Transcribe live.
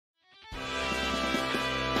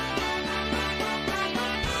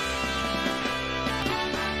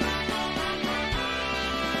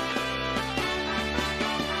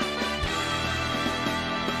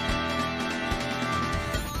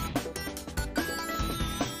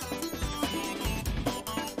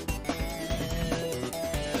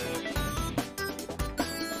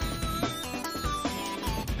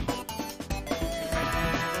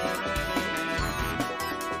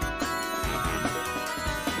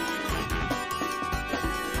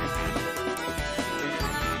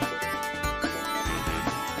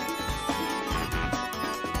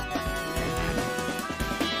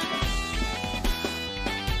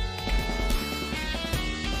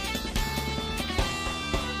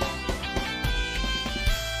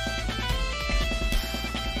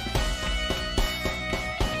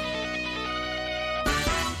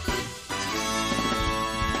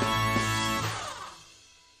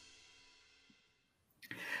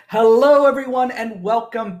Hello, everyone, and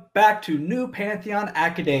welcome back to New Pantheon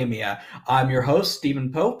Academia. I'm your host,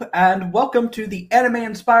 Stephen Pope, and welcome to the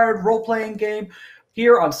anime-inspired role-playing game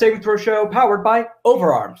here on Saving Throw Show, powered by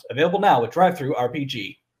Overarms, available now with Drive-Thru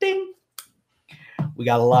RPG. Ding! We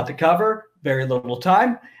got a lot to cover, very little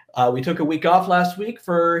time. We took a week off last week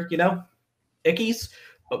for, ickies,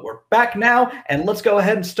 but we're back now, and let's go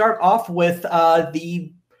ahead and start off with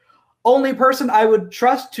the only person I would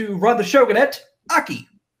trust to run the shogunate, Aki.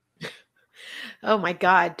 Oh my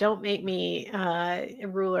God, don't make me a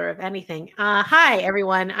ruler of anything. Hi,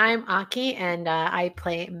 everyone. I'm Aki, and I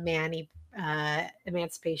play Manny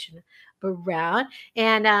Emancipation Brown.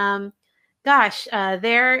 And they're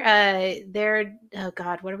oh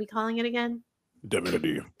God, what are we calling it again?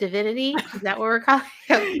 Divinity. Divinity? Is that what we're calling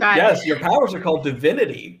it? Oh, God. Yes, your powers are called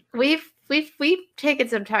Divinity. We've taken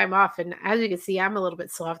some time off, and as you can see, I'm a little bit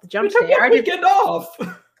slow off the jump today. Our weekend off.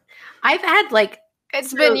 I've had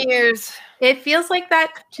It's been years. It feels like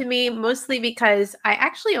that to me, mostly because I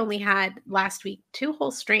actually only had last week 2 whole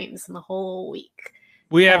streams in the whole week.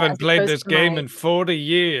 We haven't played this game in 40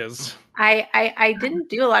 years. I didn't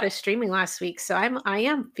do a lot of streaming last week, so I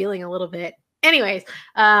am feeling a little bit. Anyways,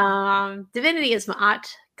 Divinity is Ma'at,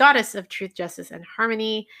 goddess of truth, justice, and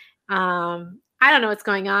harmony. I don't know what's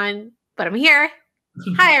going on, but I'm here.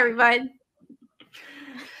 Hi, everyone.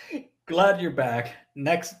 Glad you're back.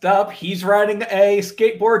 Next up, he's riding a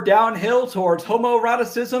skateboard downhill towards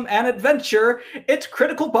homoeroticism and adventure. It's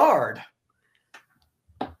Critical Bard.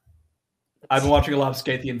 I've been watching a lot of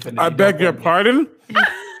Skate the Infinity. I beg your pardon?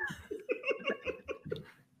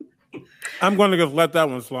 I'm going to just let that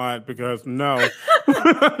one slide because no.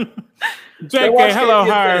 JK, hello,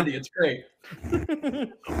 hi. It's great.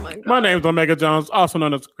 Oh my name's Omega Jones, also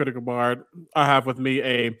known as Critical Bard. I have with me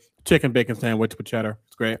a chicken bacon sandwich with cheddar.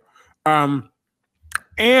 It's great.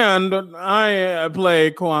 And I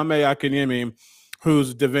play Kwame Akinyemi,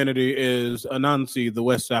 whose divinity is Anansi, the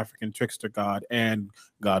West African trickster god and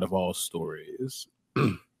god of all stories.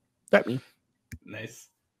 That me. Nice.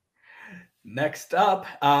 Next up,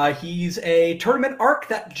 he's a tournament arc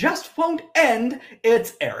that just won't end.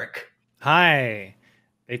 It's Eric. Hi.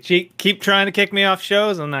 They keep trying to kick me off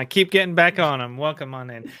shows, and I keep getting back on them. Welcome on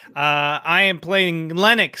in. I am playing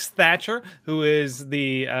Lennox Thatcher, who has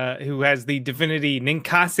the divinity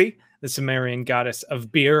Ninkasi, the Sumerian goddess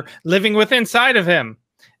of beer, living within inside of him,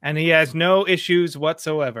 and he has no issues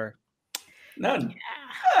whatsoever. None.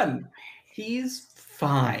 None. He's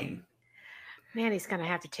fine. Man, he's gonna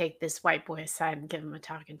have to take this white boy aside and give him a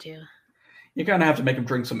talking to. You're gonna have to make him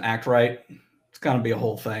drink some Act Right. It's gonna be a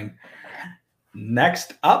whole thing.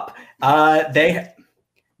 Next up,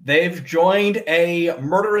 they've joined a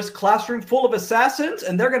murderous classroom full of assassins,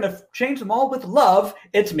 and they're going to change them all with love.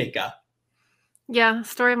 It's Mika. Yeah,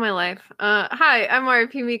 story of my life. Hi, I'm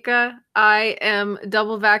RP Mika. I am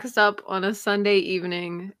double vaxxed up on a Sunday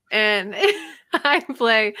evening, and I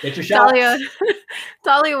play Talia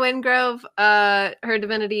Wingrove. Her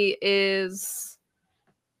divinity is...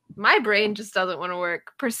 My brain just doesn't want to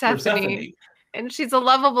work. Persephone. And she's a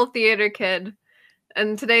lovable theater kid.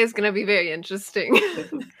 And today is going to be very interesting.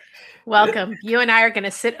 Welcome. You and I are going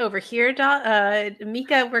to sit over here,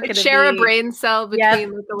 Mika. We're going to share a brain cell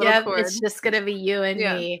between the little cord. It's just going to be you and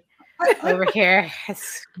me over here.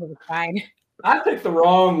 It's going to be fine. I picked the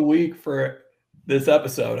wrong week for this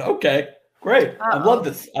episode. Okay, great. I love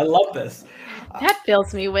this. That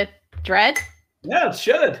fills me with dread. Yeah, it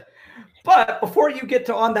should. But before you get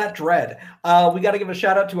to on that dread, we got to give a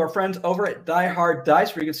shout out to our friends over at Die Hard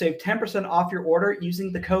Dice, where you can save 10% off your order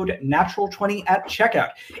using the code NATURAL20 at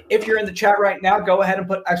checkout. If you're in the chat right now, go ahead and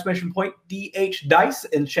put !DH Dice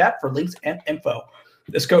in chat for links and info.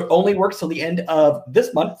 This code only works till the end of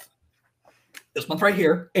this month right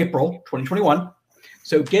here, April 2021.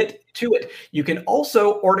 So get to it. You can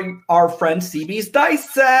also order our friend CB's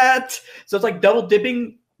dice set. So it's like double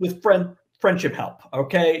dipping with friendship help,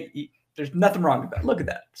 okay? There's nothing wrong with that. Look at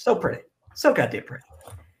that. So pretty. So goddamn pretty.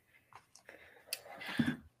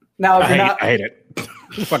 Now, I hate it.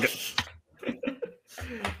 Fuck it.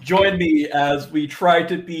 Join me as we try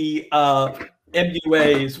to be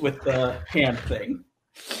MUAs with the hand thing.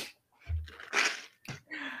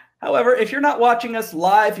 However, if you're not watching us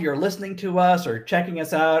live, you're listening to us or checking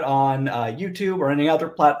us out on YouTube or any other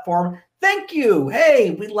platform, thank you.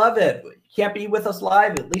 Hey, we love it. Can't be with us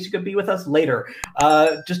live, at least you could be with us later.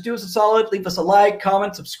 Just do us a solid, leave us a like,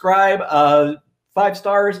 comment, subscribe, 5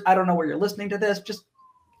 stars. I don't know where you're listening to this. Just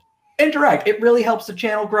interact. It really helps the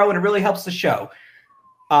channel grow, and it really helps the show.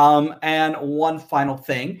 And one final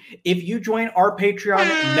thing. If you join our Patreon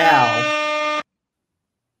now,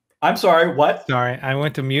 I'm sorry, what? Sorry, I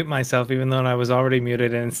went to mute myself even though I was already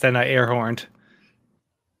muted, and instead I air horned.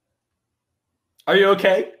 Are you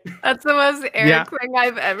okay? That's the most Eric thing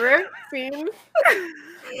I've ever seen.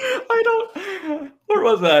 Where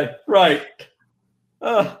was I? Right.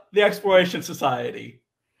 The Exploration Society.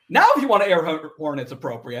 Now, if you want to air horn, it's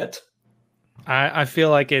appropriate. I feel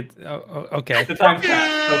like it. Okay. The time's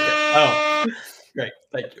passed. Okay. Oh, great.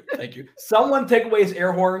 Thank you. Someone take away his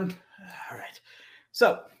air horn. All right.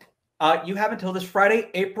 So, you have until this Friday,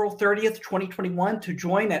 April 30th, 2021, to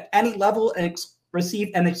join at any level and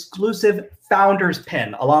receive an exclusive Founders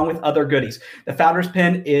Pin along with other goodies. The Founders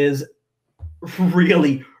Pin is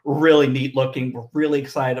really, really neat looking. We're really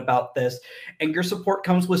excited about this. And your support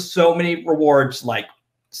comes with so many rewards like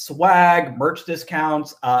swag, merch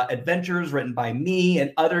discounts, adventures written by me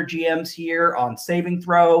and other GMs here on Saving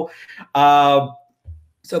Throw.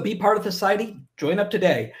 So be part of the society. Join up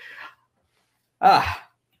today.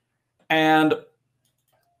 And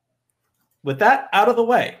with that out of the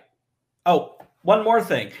way, one more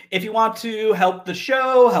thing. If you want to help the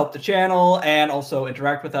show, help the channel, and also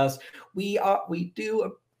interact with us, we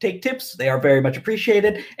do take tips. They are very much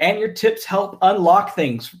appreciated, and your tips help unlock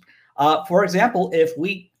things. For example, if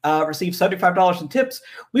we receive $75 in tips,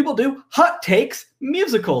 we will do Hot Takes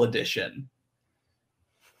Musical Edition.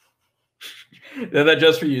 That's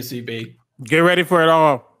just for you, CB. Get ready for it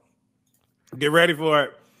all. Get ready for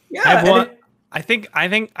it. Yeah.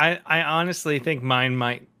 I honestly think mine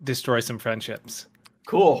might destroy some friendships.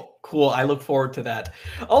 Cool. I look forward to that.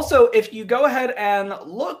 Also, if you go ahead and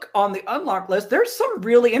look on the unlock list, there's some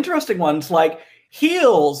really interesting ones like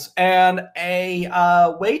heals and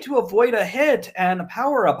a way to avoid a hit and a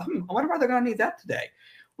power up. I wonder why they're going to need that today.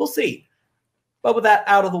 We'll see. But with that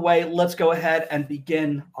out of the way, let's go ahead and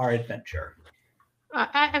begin our adventure.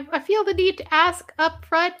 I feel the need to ask up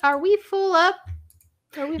front, are we full up?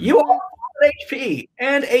 You are HP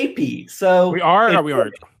and AP. So we are or we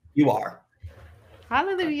aren't? You are.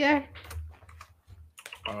 Hallelujah.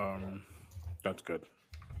 That's good.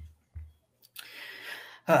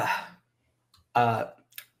 By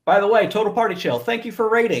the way, Total Party Chill, thank you for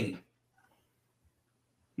rating.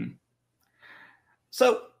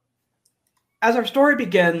 So, as our story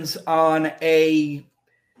begins on a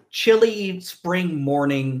chilly spring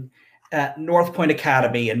morning at North Point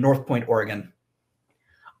Academy in North Point, Oregon,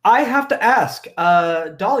 I have to ask,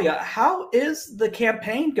 Dahlia, how is the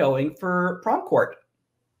campaign going for Prom Court?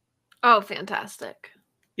 Oh, fantastic.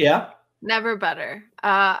 Yeah? Never better.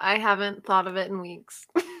 I haven't thought of it in weeks.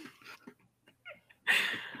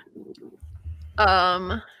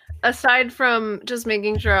 Aside from just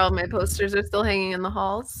making sure all my posters are still hanging in the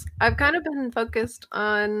halls, I've kind of been focused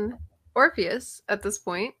on Orpheus at this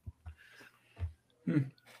point.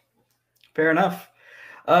 Fair enough.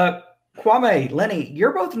 Kwame, Lenny,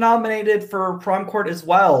 you're both nominated for Prom Court as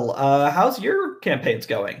well. How's your campaigns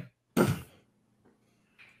going?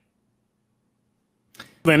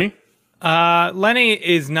 Lenny? Lenny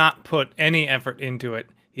is not put any effort into it.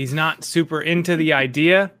 He's not super into the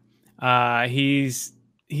idea. He's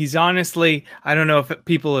honestly, I don't know if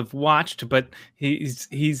people have watched, but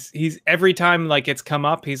he's every time like it's come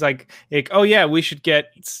up, he's like, oh yeah, we should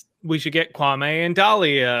get Kwame and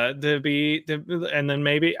Dahlia to be, and then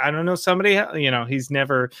maybe, I don't know, somebody, he's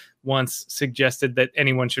never once suggested that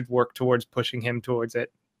anyone should work towards pushing him towards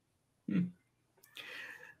it.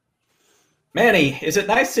 Manny, is it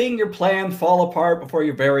nice seeing your plan fall apart before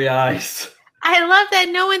your very eyes? I love that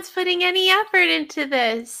no one's putting any effort into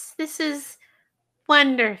this. This is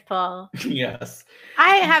wonderful. Yes.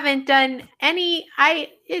 I haven't done any.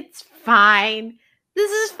 It's fine.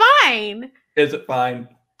 This is fine. Is it fine?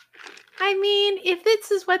 I mean, if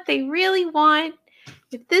this is what they really want,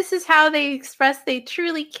 if this is how they express they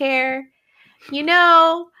truly care,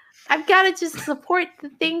 I've got to just support the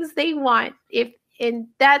things they want.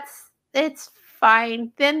 It's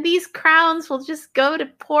fine. Then these crowns will just go to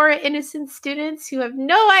poor innocent students who have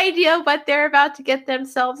no idea what they're about to get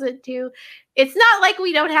themselves into. It's not like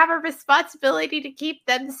we don't have a responsibility to keep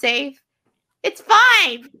them safe. It's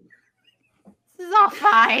fine. This is all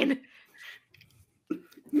fine.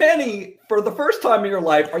 Manny, for the first time in your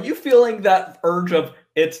life, are you feeling that urge of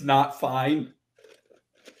it's not fine?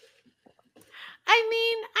 I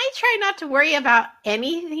mean, I try not to worry about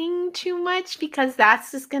anything too much because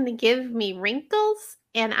that's just going to give me wrinkles.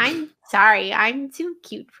 And I'm sorry, I'm too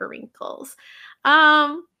cute for wrinkles. Look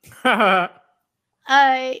at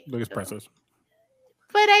princess.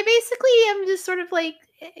 But I basically am just sort of like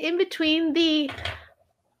in between the.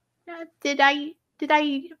 Did I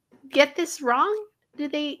get this wrong?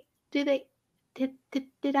 Did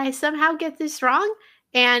I somehow get this wrong?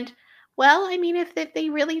 And Well, I mean, if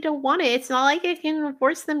they really don't want it, it's not like I can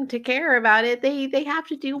force them to care about it. They have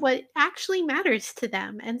to do what actually matters to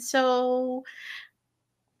them. And so,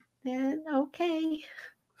 then, okay.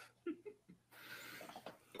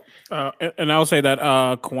 And I'll say that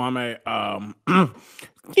Kwame,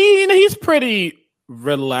 he's pretty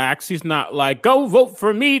relaxed. He's not like, go vote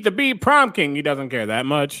for me to be prom king. He doesn't care that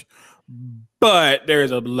much. But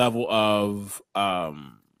there's a level of,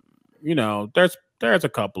 there's a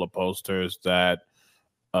couple of posters that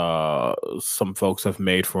some folks have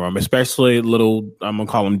made for him, especially I'm going to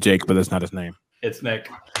call him Jake, but that's not his name. It's Nick.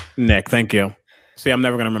 Nick, thank you. See, I'm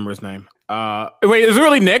never going to remember his name. Wait, is it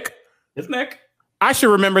really Nick? It's Nick. I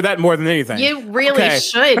should remember that more than anything. You really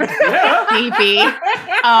should, BB.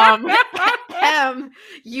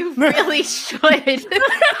 You really should.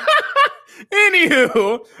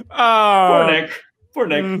 Anywho, poor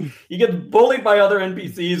Nick. He gets bullied by other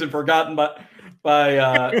NPCs and forgotten by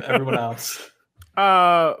everyone else.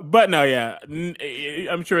 But no, yeah,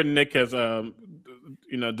 I'm sure Nick has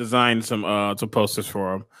designed some posters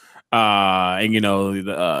for him. And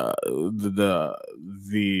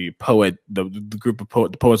the poet, the group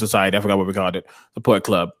of the Poet Society, I forgot what we called it, the Poet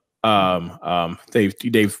Club.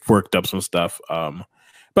 They've worked up some stuff.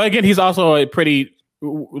 But again, he's also a pretty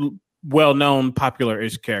well-known,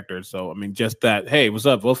 popular-ish character. So I mean, just that, hey, what's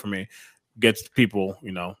up, vote for me, gets people,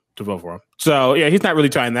 to vote for him. So yeah, he's not really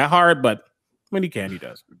trying that hard, but when he can, he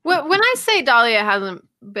does. Well, when I say Dahlia hasn't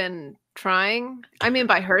been trying, I mean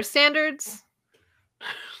by her standards.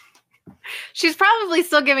 She's probably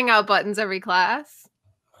still giving out buttons every class,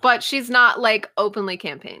 but she's not like openly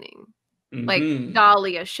campaigning. Mm-hmm. Like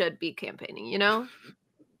Dahlia should be campaigning,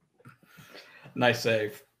 Nice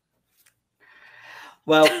save.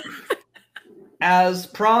 Well, as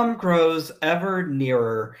prom grows ever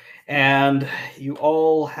nearer and you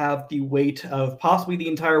all have the weight of possibly the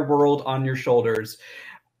entire world on your shoulders,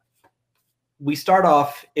 we start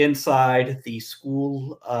off inside the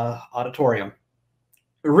school auditorium.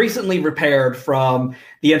 Recently repaired from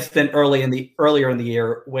the incident earlier in the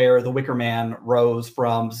year where the Wicker Man rose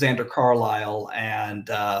from Xander Carlisle and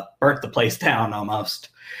burnt the place down almost.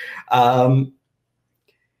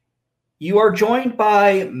 You are joined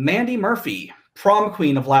by Mandy Murphy, prom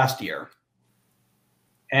queen of last year,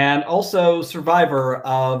 and also survivor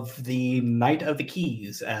of the Night of the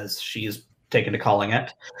Keys, as she is taken to calling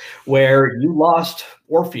it, where you lost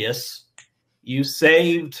Orpheus, you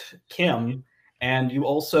saved Kim, and you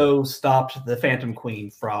also stopped the Phantom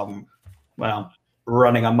Queen from,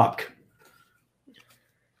 running amok.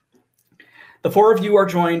 The four of you are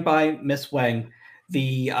joined by Miss Wang,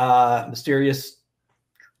 the mysterious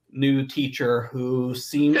new teacher who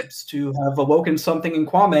seems to have awoken something in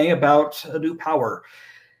Kwame about a new power,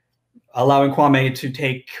 allowing Kwame to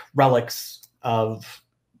take relics of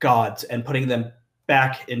gods and putting them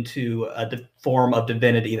back into a form of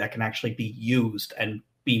divinity that can actually be used and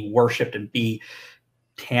be worshipped and be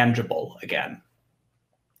tangible again.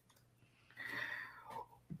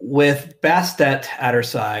 With Bastet at her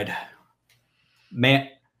side,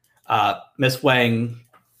 Miss Wang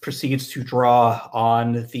proceeds to draw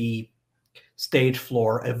on the stage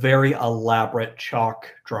floor a very elaborate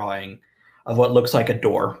chalk drawing of what looks like a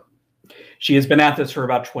door. She has been at this for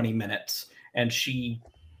about 20 minutes, and she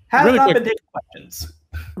has been taking questions.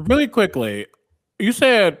 Really quickly, you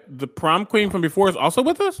said the prom queen from before is also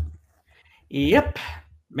with us? Yep.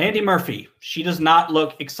 Mandy Murphy. She does not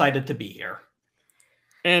look excited to be here.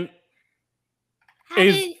 And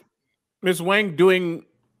is Miss Wang doing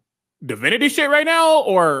divinity shit right now,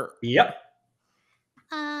 or? Yep.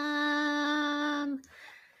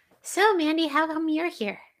 So Mandy, how come you're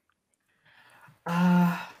here?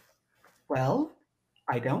 Well,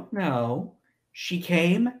 I don't know. She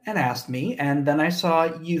came and asked me, and then I saw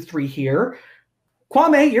you three here.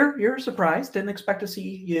 Kwame, you're surprised. Didn't expect to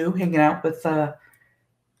see you hanging out with the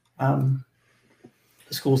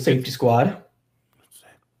school safety squad.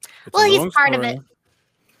 Well, he's part of it.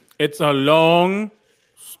 It's a long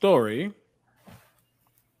story.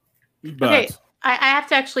 But okay, I have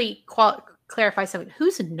to actually clarify something.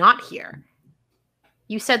 Who's not here?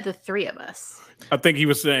 You said the three of us. I think he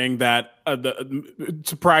was saying that the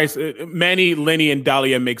surprise, Manny, Lenny, and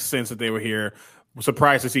Dahlia makes sense that they were here.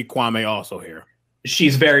 Surprised to see Kwame also here.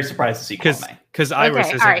 She's very surprised to see Kwame. Because Iris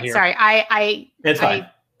isn't all right, here. Sorry, it's fine.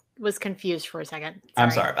 I was confused for a second. Sorry.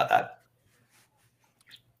 I'm sorry about that.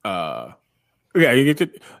 Yeah, you get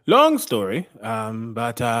it. Long story,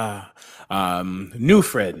 but new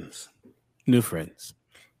friends.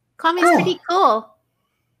 Kwame's pretty cool.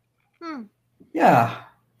 Yeah,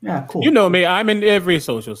 cool. You know me. I'm in every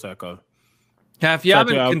social circle. Have you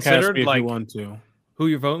haven't considered if like you want to? who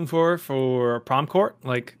you're voting for prom court?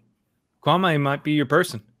 Like, Kwame might be your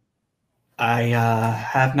person. I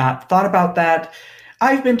have not thought about that.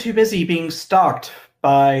 I've been too busy being stalked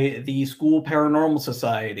by the school paranormal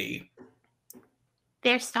society.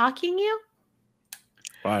 They're stalking you?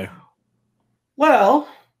 Why? Well,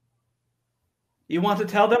 you want to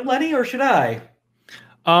tell them, Lenny, or should I?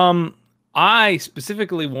 I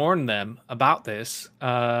specifically warned them about this.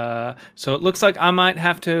 So it looks like I might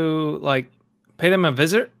have to like pay them a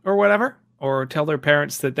visit or whatever, or tell their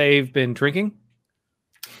parents that they've been drinking.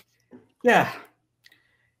 Yeah.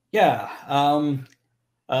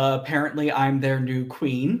 Apparently I'm their new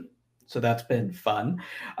queen, so that's been fun.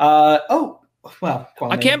 Well,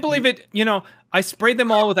 I can't believe it. You know, I sprayed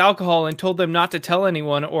them all with alcohol and told them not to tell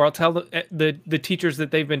anyone, or I'll tell the teachers that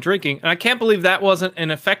they've been drinking. And I can't believe that wasn't an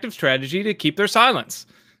effective strategy to keep their silence.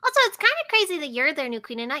 Also, it's kind of crazy that you're their new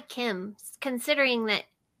queen and not Kim, considering that.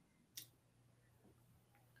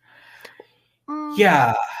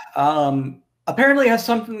 Yeah. Apparently it has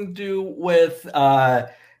something to do with a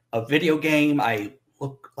video game. I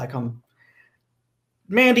look like I'm.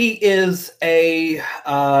 Mandy is a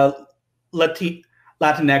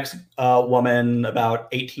Latinx woman, about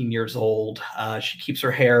 18 years old. She keeps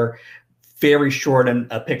her hair very short and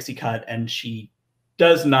a pixie cut, and she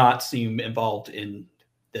does not seem involved in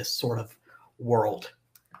this sort of world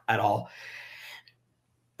at all.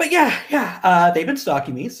 But yeah, they've been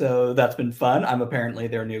stalking me, so that's been fun. I'm apparently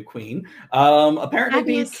their new queen. Apparently, Have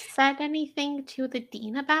you said anything to the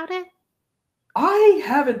dean about it? I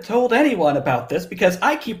haven't told anyone about this because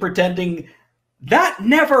I keep pretending that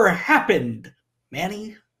never happened,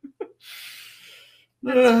 Manny.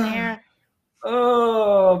 That's fair.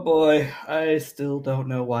 Oh boy, I still don't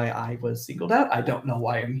know why I was singled out. I don't know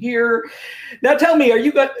why I'm here. Now tell me,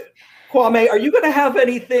 Kwame, are you going to have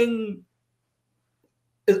anything?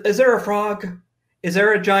 Is there a frog? Is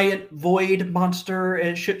there a giant void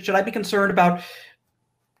monster? Should I be concerned about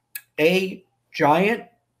a giant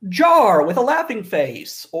jar with a laughing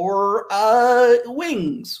face or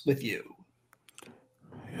wings with you?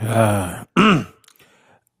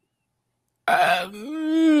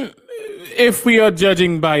 If we are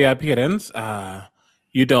judging by appearance,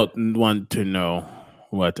 you don't want to know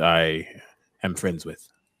what I am friends with.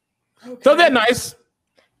 Okay. So they're nice.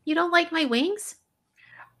 You don't like my wings?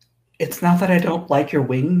 It's not that I don't like your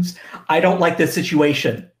wings. I don't like this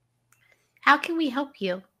situation. How can we help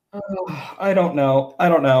you? I don't know.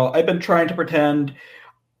 I've been trying to pretend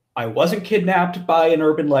I wasn't kidnapped by an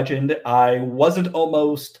urban legend. I wasn't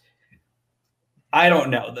almost... I don't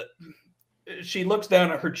know. She looks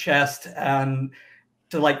down at her chest and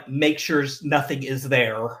to like make sure nothing is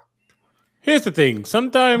there. Here's the thing.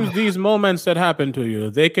 Sometimes these moments that happen to you,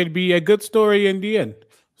 they could be a good story in the end.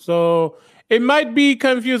 So it might be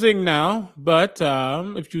confusing now, but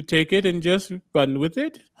if you take it and just run with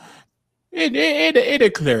it, it'll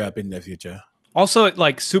clear up in the future. Also, it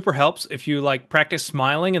like super helps if you like practice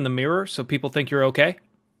smiling in the mirror so people think you're okay.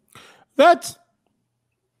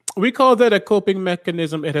 We call that a coping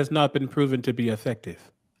mechanism. It has not been proven to be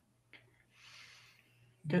effective.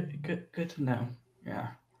 Good to know. Yeah.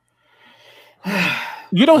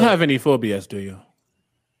 You don't have any phobias, do you?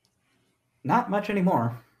 Not much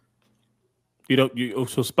anymore.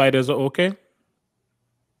 So spiders are okay?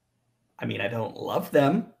 I mean, I don't love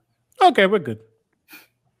them. Okay, we're good.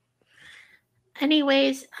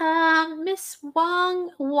 Anyways, Miss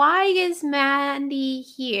Wong, why is Mandy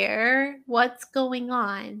here? What's going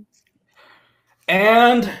on?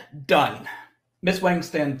 And done. Miss Wong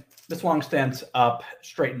stands up,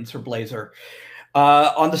 straightens her blazer.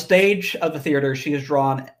 On the stage of the theater, she has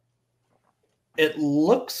drawn. It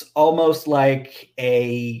looks almost like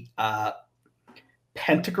a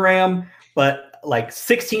pentagram, but like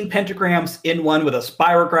 16 pentagrams in one with a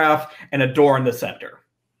spirograph and a door in the center.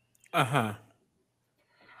 Uh-huh.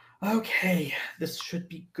 Okay, this should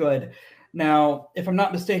be good. Now, if I'm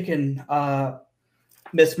not mistaken,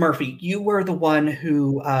 Miss Murphy, you were the one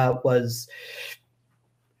who was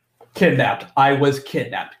kidnapped. I was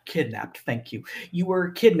kidnapped. Thank you. You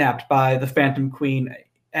were kidnapped by the Phantom Queen,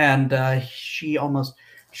 and she almost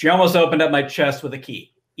opened up my chest with a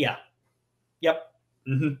key. Yeah. Yep.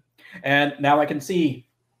 Mm-hmm. And now I can see,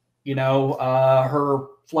 her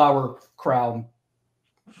flower crown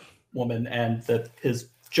woman and his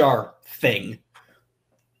jar thing.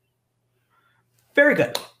 Very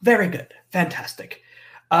good. Very good. Fantastic.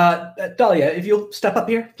 Dahlia, if you'll step up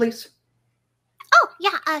here, please. Oh,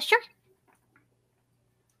 yeah, sure.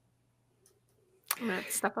 I'm going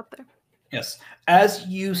to step up there. Yes. As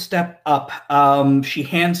you step up, she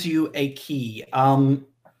hands you a key.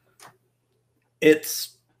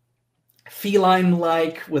 It's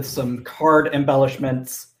feline-like with some card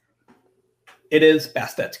embellishments. It is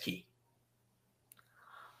Bastet's key.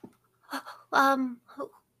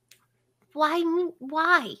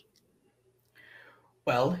 Why?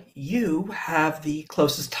 Well, you have the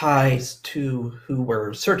closest ties to who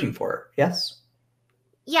we're searching for, yes?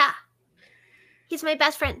 Yeah. He's my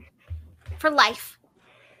best friend. For life.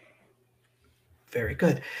 Very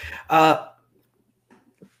good.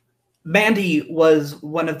 Mandy was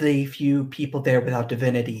one of the few people there without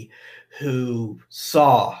divinity who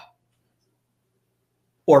saw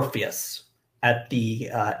Orpheus at the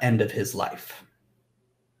end of his life.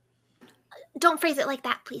 Don't phrase it like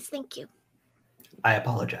that, please. Thank you. I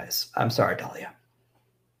apologize. I'm sorry, Dahlia.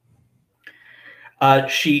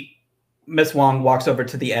 Miss Wong walks over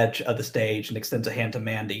to the edge of the stage and extends a hand to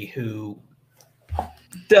Mandy, who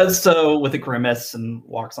does so with a grimace and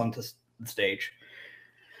walks onto the stage.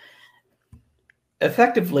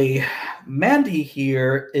 Effectively, Mandy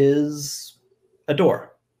here is a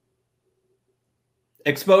door.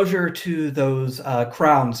 Exposure to those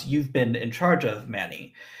crowns you've been in charge of,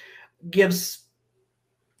 Manny, gives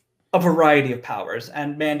a variety of powers.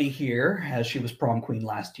 And Mandy here, as she was prom queen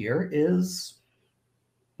last year, is,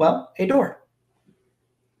 well, a door.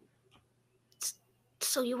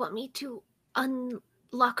 So you want me to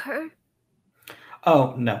unlock her?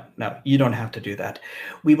 Oh, no. You don't have to do that.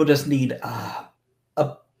 We will just need a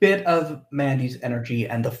bit of Mandy's energy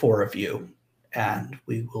and the four of you, and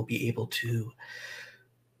we will be able to...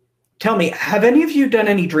 Tell me, have any of you done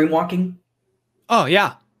any dream walking? Oh,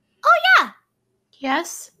 yeah.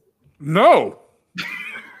 Yes. No.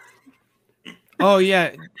 Oh,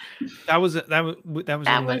 yeah. That was That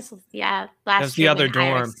last was that was the year other when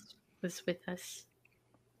dorm. Iris was with us.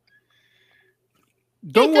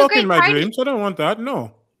 Don't It's a walk in great my party. dreams. I don't want that.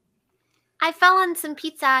 No. I fell on some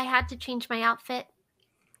pizza. I had to change my outfit.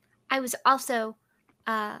 I was also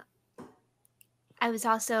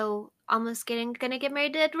almost gonna get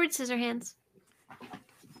married to Edward Scissorhands.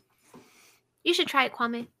 You should try it,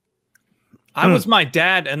 Kwame. I was my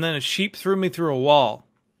dad, and then a sheep threw me through a wall.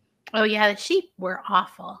 Oh yeah, the sheep were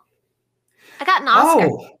awful. I got an Oscar.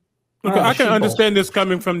 Okay, I can sheeple. understand this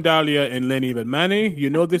coming from Dahlia and Lenny, but Manny, you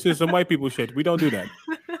know this is some white people shit. We don't do that.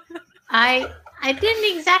 I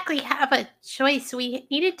didn't exactly have a choice. We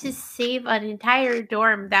needed to save an entire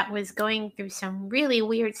dorm that was going through some really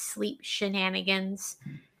weird sleep shenanigans.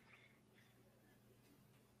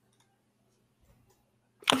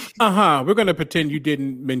 We're going to pretend you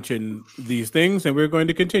didn't mention these things, and we're going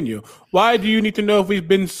to continue. Why do you need to know if we've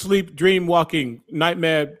been sleep, dream walking,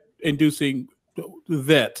 nightmare inducing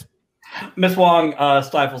that? Miss Wong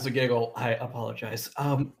stifles a giggle. I apologize.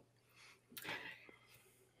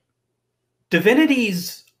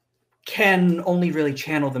 Divinities can only really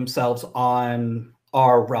channel themselves on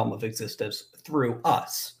our realm of existence through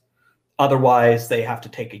us. Otherwise, they have to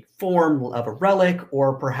take a form of a relic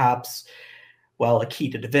or perhaps, well, a key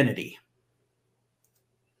to divinity.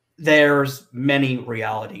 There's many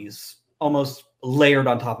realities almost layered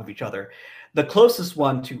on top of each other. The closest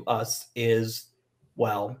one to us is,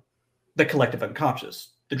 well, the collective unconscious,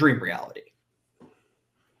 the dream reality.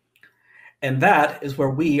 And that is where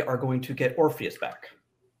we are going to get Orpheus back.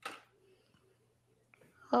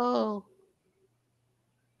 Oh.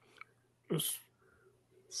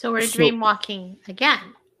 So we're dream walking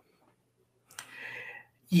again.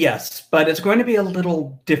 Yes, but it's going to be a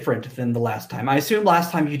little different than the last time. I assume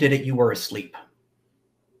last time you did it, you were asleep.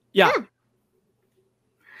 Yeah.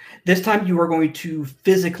 This time you are going to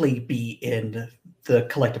physically be in the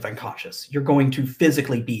collective unconscious. You're going to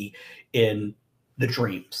physically be in the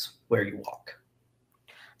dreams where you walk.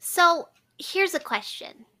 So here's a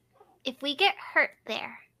question. If we get hurt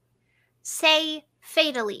there, say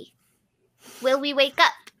fatally, will we wake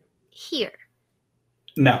up here?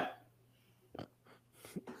 No.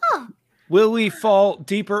 Oh. Will we fall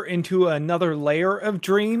deeper into another layer of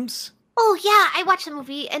dreams? Oh yeah, I watched the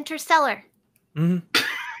movie Interstellar. Mm-hmm.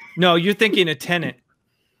 No, you're thinking a Tenet.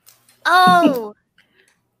 Oh.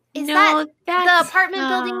 Is No, that that's, the apartment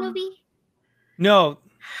building movie? No.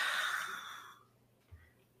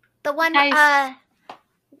 The one Guys.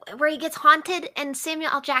 where he gets haunted and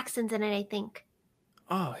Samuel L. Jackson's in it, I think.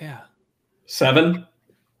 Oh, yeah. 7?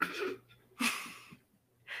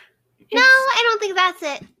 No, I don't think that's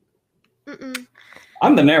it. Mm-mm.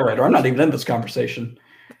 I'm the narrator. I'm not even in this conversation.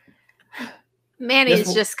 Manny This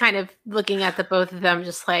is just kind of looking at the both of them,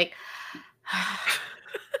 just like.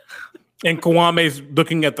 And Kwame's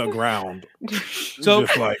looking at the ground. So,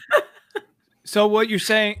 just like. So what you're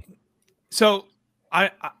saying? So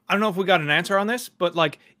I don't know if we got an answer on this, but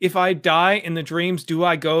like, if I die in the dreams, do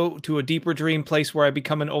I go to a deeper dream place where I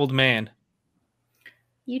become an old man?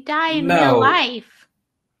 You die in No. real life.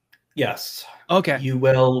 Yes. Okay. You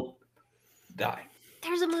will die.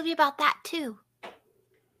 There's a movie about that too.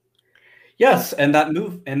 Yes, and that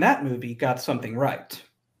movie got something right.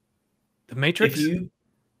 The Matrix?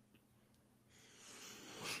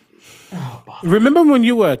 Oh, Bob. Remember when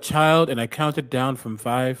you were a child and I counted down from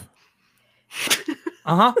 5?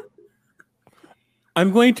 Uh-huh.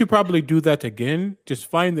 I'm going to probably do that again. Just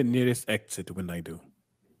find the nearest exit when I do.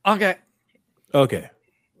 Okay. Okay.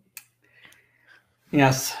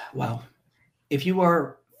 Yes, well, if you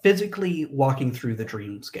are physically walking through the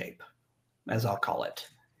dreamscape, as I'll call it,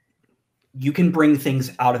 you can bring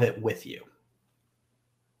things out of it with you.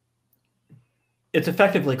 It's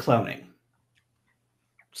effectively cloning.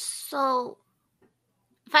 So,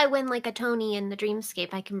 if I win like a Tony in the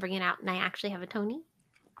dreamscape, I can bring it out and I actually have a Tony?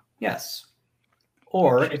 Yes.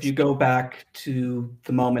 Or if you go back to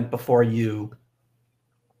the moment before you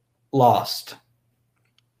lost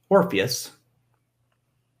Orpheus,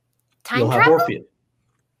 Time you'll have travel? Orpheus.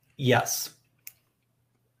 Yes.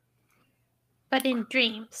 But in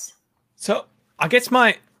dreams. So I guess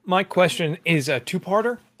my question is a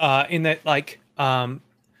two-parter. In that, like,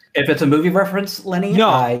 If it's a movie reference, Lenny, No.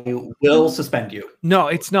 I will suspend you. no,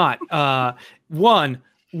 it's not. One,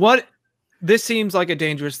 what this seems like a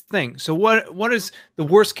dangerous thing. So what is the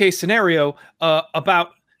worst case scenario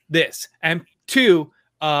about this? And two,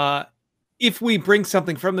 if we bring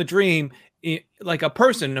something from the dream, like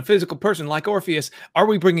a physical person like Orpheus, are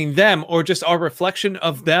we bringing them or just our reflection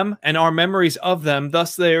of them and our memories of them?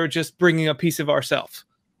 Thus, they're just bringing a piece of ourselves.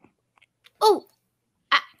 Oh,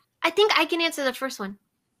 I think I can answer the first one.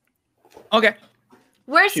 Okay.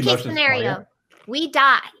 Worst She case motions scenario, Mario. we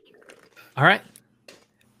die. All right.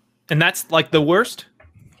 And that's like the worst?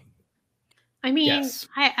 I mean, Yes.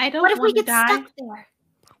 I don't What if we want to get die. stuck there?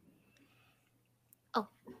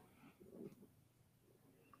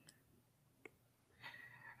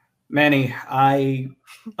 Manny, I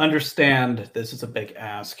understand this is a big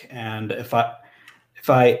ask, and if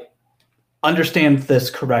I understand this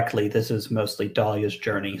correctly, this is mostly Dahlia's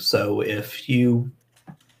journey. So if you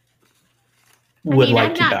would mean, like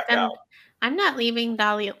I'm to not back gonna- out, I'm not leaving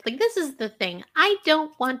Dahlia. Like, this is the thing. I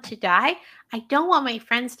don't want to die. I don't want my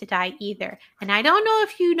friends to die either. And I don't know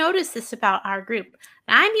if you noticed this about our group.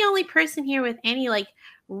 I'm the only person here with any like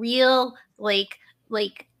real like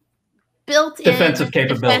built-in Defensive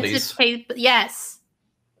capabilities. Yes.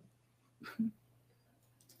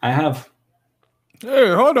 I have. Hey,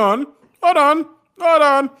 hold on. Yeah, hold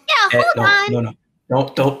on.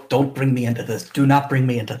 No. Don't bring me into this. Do not bring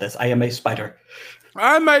me into this. I am a spider.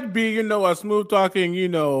 I might be, a smooth talking,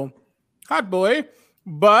 hot boy,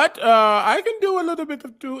 but I can do a little bit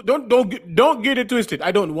of two. Don't get it twisted.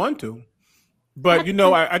 I don't want to, but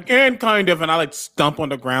I can kind of, and I like stomp on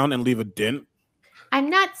the ground and leave a dent. I'm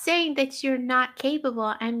not saying that you're not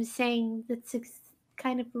capable. I'm saying that's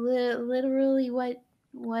kind of literally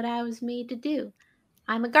what I was made to do.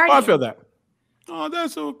 I'm a guardian. I feel that. Oh,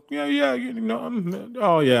 that's so yeah.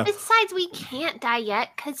 Oh yeah. Besides, we can't die yet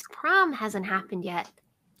because prom hasn't happened yet.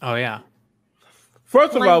 Oh, yeah.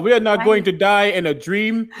 First of all, we are not Why- going to die in a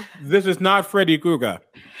dream. This is not Freddy Krueger.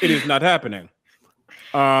 It is not happening.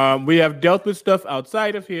 We have dealt with stuff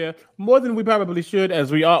outside of here more than we probably should,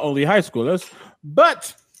 as we are only high schoolers.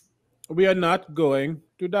 But we are not going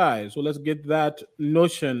to die. So let's get that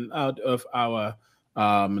notion out of our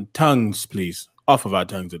tongues, please. Off of our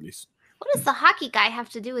tongues, at least. What does the hockey guy have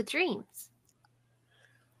to do with dreams?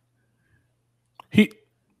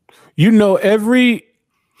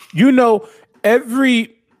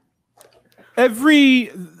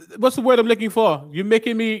 Every what's the word I'm looking for? You're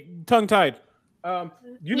making me tongue-tied.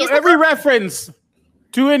 Musical? Every reference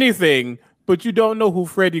to anything, but you don't know who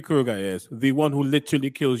Freddy Krueger is, the one who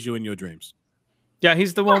literally kills you in your dreams. Yeah,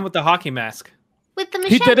 he's the one with the hockey mask. With the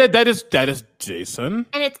He machete. did it. That is Jason.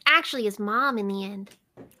 And it's actually his mom in the end.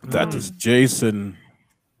 That is Jason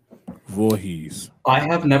Voorhees. I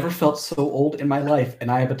have never felt so old in my life,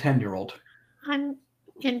 and I have a 10-year-old. I'm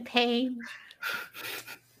in pain.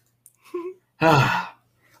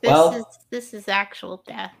 Well, This is actual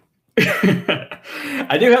death.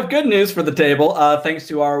 I do have good news for the table. Thanks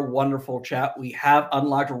to our wonderful chat, we have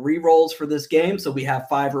unlocked rerolls for this game, so we have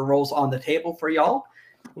 5 rerolls on the table for y'all.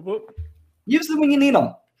 Use them when you need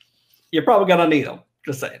them. You're probably gonna need them.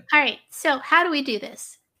 Just saying. All right. So how do we do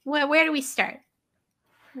this? Where do we start?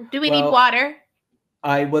 Do we need Well, water?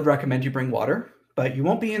 I would recommend you bring water, but you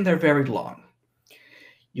won't be in there very long.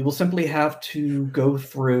 You will simply have to go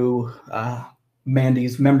through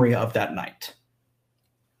Mandy's memory of that night.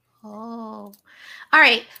 Oh. All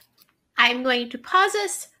right. I'm going to pause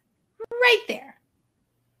us right there.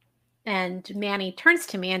 And Manny turns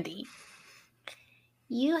to Mandy.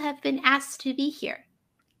 You have been asked to be here.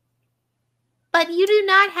 But you do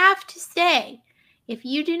not have to stay. If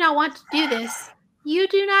you do not want to do this, you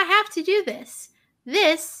do not have to do this.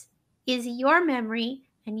 This is your memory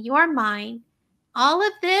and your mind. All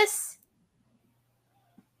of this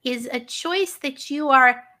is a choice that you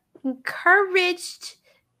are encouraged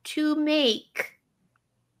to make.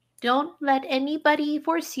 Don't let anybody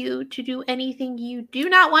force you to do anything you do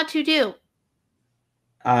not want to do.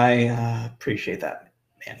 I appreciate that,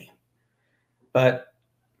 Manny. But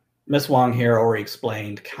Miss Wong here already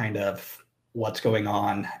explained kind of what's going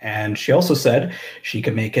on. And she also said she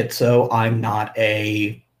could make it so I'm not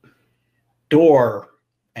a door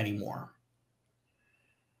anymore.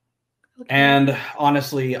 Okay. And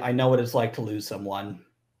honestly, I know what it's like to lose someone.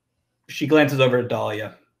 She glances over at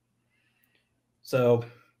Dahlia. So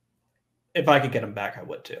if I could get him back, I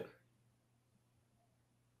would too.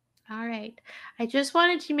 All right. I just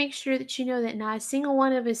wanted to make sure that you know that not a single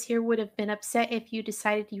one of us here would have been upset if you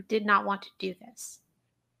decided you did not want to do this.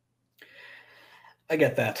 I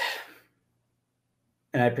get that.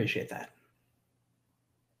 And I appreciate that.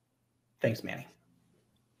 Thanks, Manny.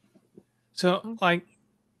 So, like,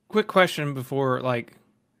 quick question before, like,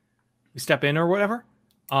 we step in or whatever.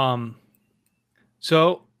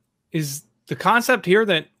 So is the concept here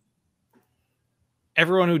that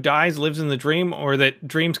everyone who dies lives in the dream, or that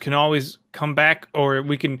dreams can always come back, or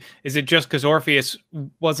we can, is it just because Orpheus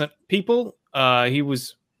wasn't people? He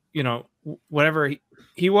was, you know, whatever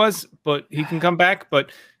he was, but he can come back,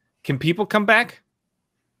 but can people come back?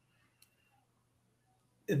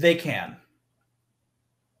 They can.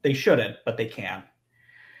 They shouldn't, but they can.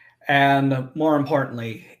 And more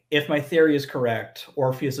importantly, if my theory is correct,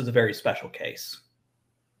 Orpheus is a very special case.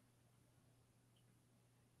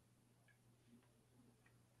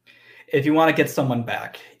 If you want to get someone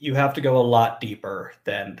back, you have to go a lot deeper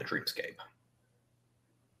than the dreamscape.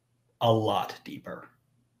 A lot deeper.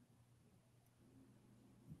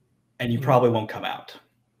 And you probably won't come out.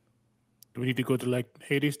 Do we need to go to like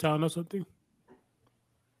Hades Town or something?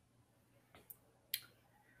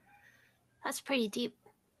 That's pretty deep.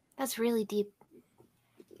 That's really deep.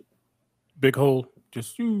 Big hole.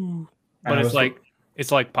 Just you. But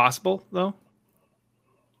it's like possible though?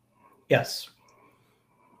 Yes.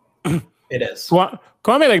 It is.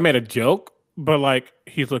 Kwame like made a joke, but like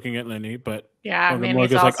he's looking at Lenny, but yeah, maybe more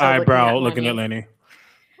just like eyebrow looking at Lenny.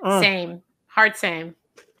 Same. Hard same.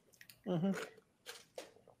 Mm-hmm.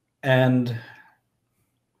 And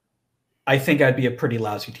I think I'd be a pretty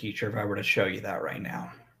lousy teacher if I were to show you that right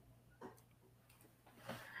now.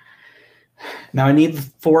 Now I need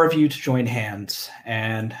 4 of you to join hands,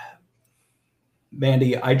 and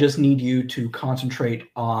Mandy, I just need you to concentrate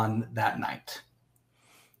on that night.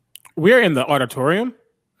 We're in the auditorium?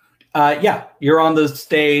 Yeah, you're on the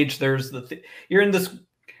stage. There's you're in this.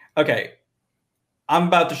 Okay, I'm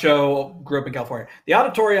about to show. Grew up in California. The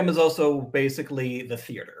auditorium is also basically the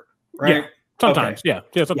theater, right? Yeah, sometimes. Okay.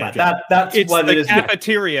 Yeah, sometimes. Yeah, that's it's what the it is.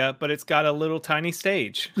 Cafeteria, but it's got a little tiny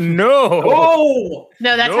stage. No. Oh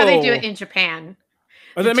no, that's how they do it in Japan.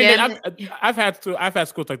 I mean, I've had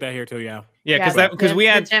schools like that here too. Yeah, because we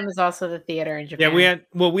had the gym is also the theater in Japan. Yeah,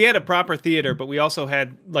 we had a proper theater, but we also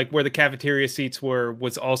had like where the cafeteria seats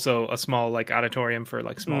was also a small like auditorium for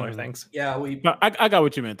like smaller things. Yeah, I got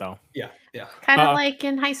what you meant though. Yeah. Kind of like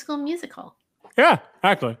in High School Musical. Yeah,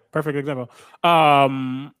 actually, perfect example.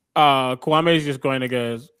 Kwame is just going to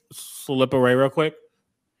go slip away real quick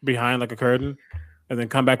behind like a curtain, and then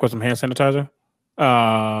come back with some hand sanitizer,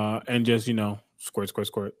 and just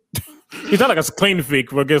squirt. He's not like a clean freak,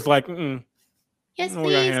 but just like, yes, where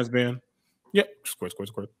your hands been? Yep, squirt.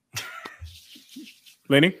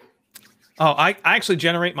 Lenny? Oh, I actually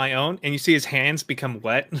generate my own, and you see his hands become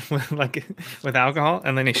wet with alcohol,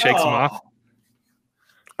 and then he shakes them off.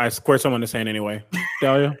 I squirt someone this hand anyway.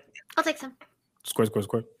 Dahlia? I'll take some. Squirt.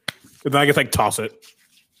 And then I just like toss it.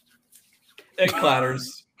 It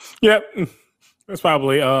clatters. Yep. That's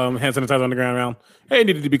probably hand sanitizer on the ground around. Hey, it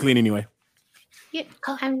needed to be clean anyway. Yeah,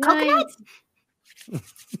 coconuts.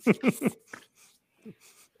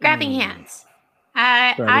 Grabbing hands.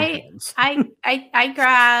 I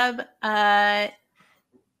grab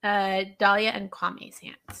Dahlia and Kwame's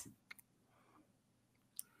hands.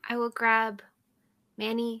 I will grab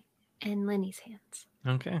Manny and Lenny's hands.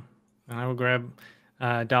 Okay, and I will grab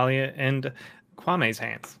Dahlia and Kwame's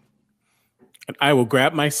hands. And I will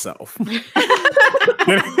grab myself.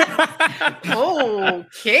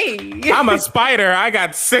 Okay. I'm a spider. I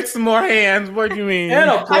got 6 more hands. What do you mean?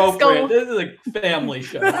 Inappropriate. This is a family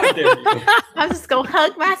show. How dare you? I'm just gonna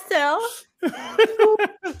hug myself.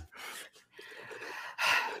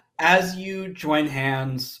 As you join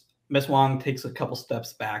hands, Miss Wong takes a couple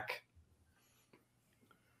steps back,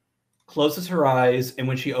 closes her eyes, and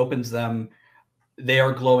when she opens them, they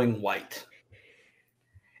are glowing white.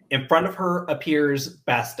 In front of her appears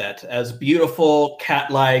Bastet, as beautiful,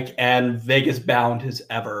 cat-like, and Vegas-bound as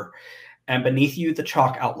ever. And beneath you, the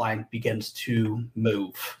chalk outline begins to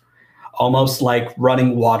move, almost like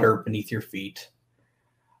running water beneath your feet.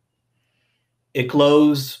 It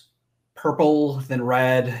glows purple, then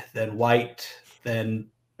red, then white, then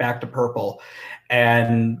back to purple.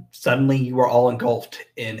 And suddenly you are all engulfed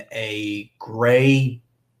in a gray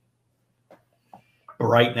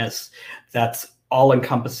brightness that's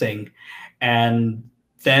all-encompassing. And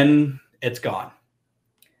then it's gone.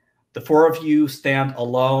 The four of you stand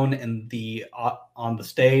alone in on the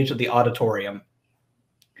stage of the auditorium.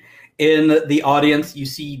 In the audience, you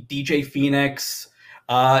see DJ Phoenix,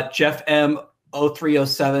 Jeff M.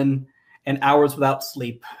 0307, and Hours Without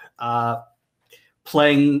Sleep,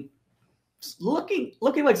 playing, looking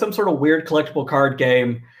like some sort of weird collectible card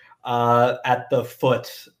game at the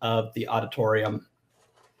foot of the auditorium.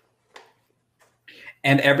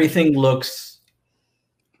 And everything looks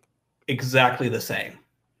exactly the same.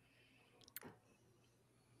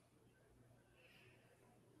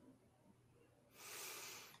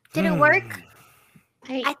 Did it work?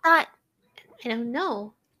 I thought. I don't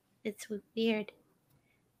know. It's weird.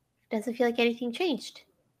 Doesn't feel like anything changed.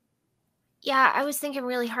 Yeah, I was thinking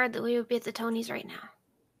really hard that we would be at the Tonys right now.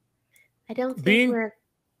 I don't think we're.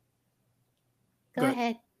 Go Go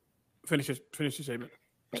ahead. Finish your statement.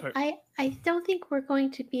 Sorry. I don't think we're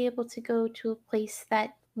going to be able to go to a place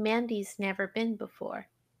that Mandy's never been before.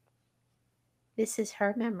 This is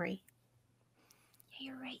her memory.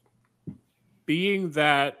 Yeah, you're right. Being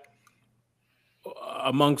that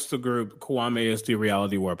amongst the group, Kwame is the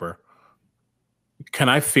reality warper. Can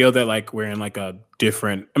I feel that like we're in like a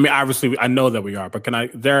different? I mean, obviously, I know that we are, but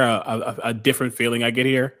there a different feeling I get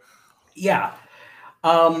here? Yeah,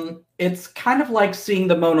 it's kind of like seeing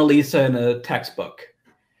the Mona Lisa in a textbook.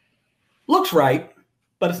 Looks right,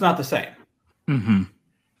 but it's not the same. Mm-hmm.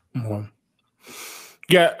 Mm-hmm.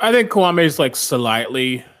 Yeah, I think Kwame is like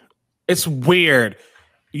slightly. It's weird.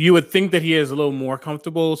 You would think that he is a little more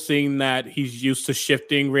comfortable, seeing that he's used to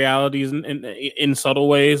shifting realities in subtle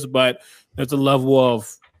ways, but there's a level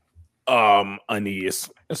of unease.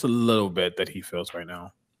 It's a little bit that he feels right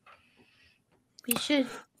now. We should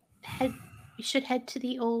head to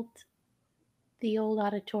the old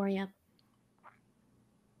auditorium.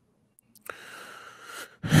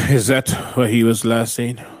 Is that where he was last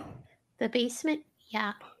seen? The basement?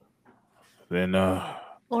 Yeah. Then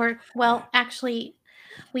well, actually,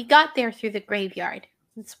 we got there through the graveyard.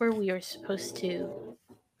 That's where we were supposed to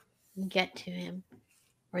get to him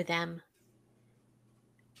or them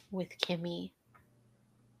with Kimmy.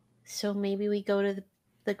 So maybe we go to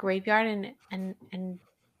the graveyard and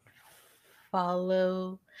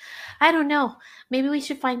follow. I don't know. Maybe we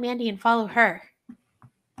should find Mandy and follow her.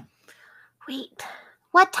 Wait,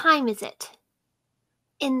 what time is it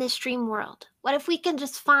in this dream world? What if we can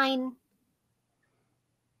just find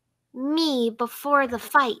me before the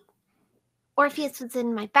fight? Orpheus was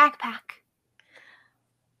in my backpack.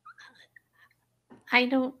 I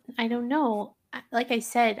don't know. Like I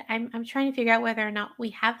said, I'm trying to figure out whether or not we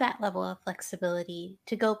have that level of flexibility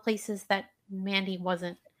to go places that Mandy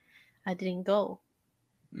didn't go.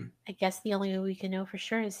 I guess the only way we can know for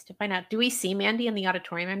sure is to find out. Do we see Mandy in the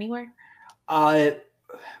auditorium anywhere? I'm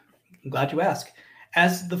glad you asked.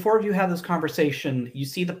 As the four of you have this conversation, you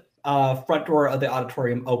see the front door of the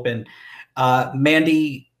auditorium open.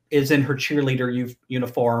 Mandy is in her cheerleader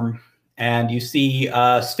uniform, and you see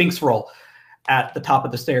Sphinx roll at the top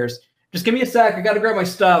of the stairs. Just give me a sec. I got to grab my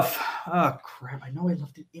stuff. Oh, crap. I know I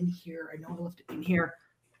left it in here.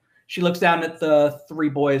 She looks down at the three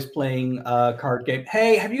boys playing a card game.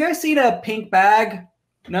 Hey, have you guys seen a pink bag?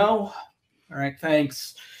 No? All right,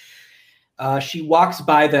 thanks. She walks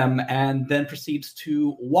by them and then proceeds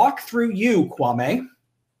to walk through you, Kwame.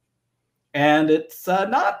 And it's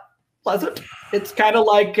not pleasant. It's kind of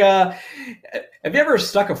like, have you ever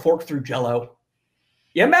stuck a fork through Jell-O?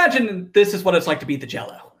 You imagine this is what it's like to beat the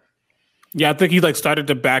Jell-O. Yeah, I think he like started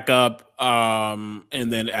to back up, and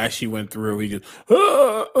then as she went through, he just,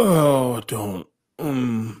 don't.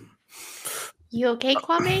 You okay,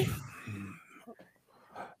 Kwame?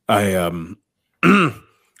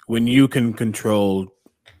 When you can control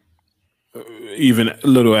even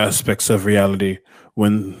little aspects of reality,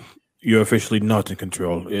 when you're officially not in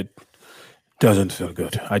control, it doesn't feel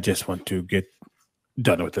good. I just want to get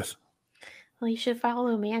done with this. Well, you should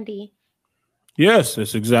follow Mandy. Yes,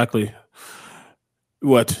 that's exactly.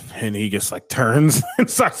 What? And he just like turns and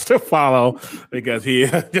starts to follow because he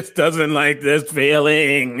just doesn't like this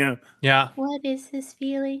feeling. Yeah. What is this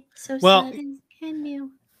feeling? So Well, sudden and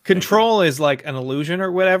new. Control is like an illusion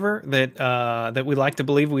or whatever that we like to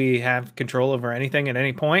believe we have control over anything at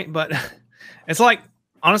any point, but it's like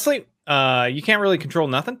honestly, you can't really control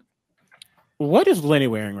nothing. What is Lenny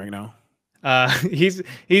wearing right now? He's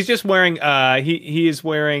just wearing he is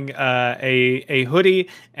wearing a hoodie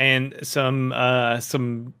and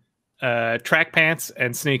some track pants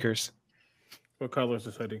and sneakers. What color is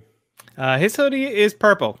this hoodie? His hoodie is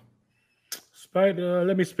purple. Spider,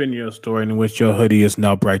 let me spin you a story in which your hoodie is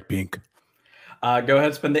now bright pink. Go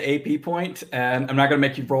ahead, spend the AP point, and I'm not going to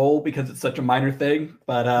make you roll because it's such a minor thing,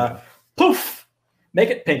 but poof, make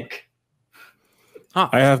it pink. Huh.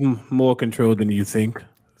 I have more control than you think.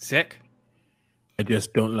 Sick. I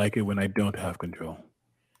just don't like it when I don't have control.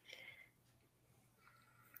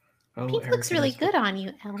 Pink looks really good on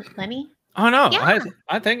you, Lenny. Oh no, Yeah.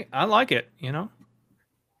 I think I like it. You know.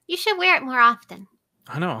 You should wear it more often.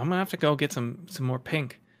 I know. I'm gonna have to go get some more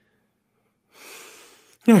pink.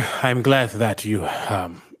 I'm glad that you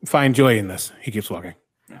find joy in this. He keeps walking.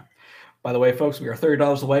 Yeah. By the way, folks, we are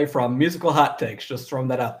 $30 away from musical hot takes. Just throwing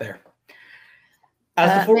that out there.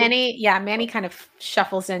 Manny kind of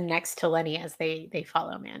shuffles in next to Lenny as they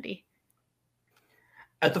follow Mandy.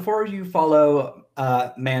 As the four of you follow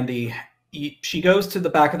Mandy, she goes to the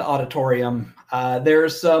back of the auditorium.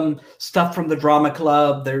 There's some stuff from the drama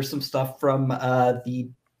club. There's some stuff from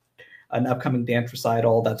an upcoming dance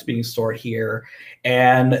recital that's being stored here.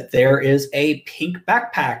 And there is a pink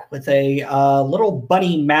backpack with a little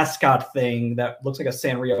bunny mascot thing that looks like a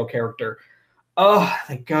Sanrio character. Oh,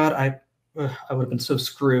 thank God. I would have been so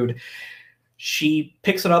screwed. She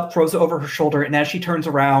picks it up, throws it over her shoulder, and as she turns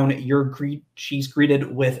around, she's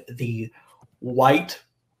greeted with the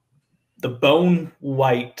bone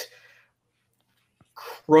white,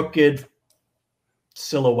 crooked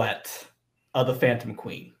silhouette of the Phantom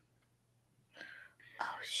Queen. Oh,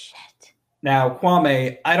 shit. Now,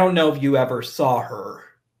 Kwame, I don't know if you ever saw her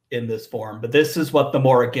in this form, but this is what the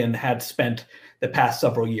Morrigan had spent the past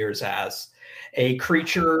several years as. A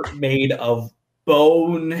creature made of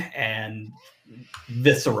bone and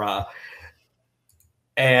viscera.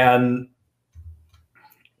 And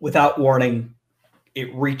without warning,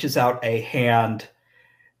 it reaches out a hand,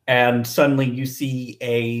 and suddenly you see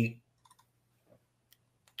a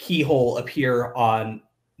keyhole appear on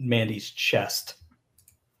Mandy's chest.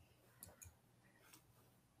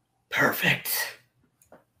 Perfect.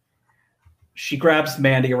 She grabs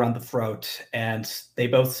Mandy around the throat, and they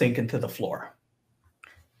both sink into the floor.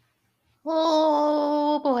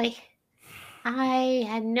 Oh boy. I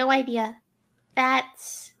had no idea.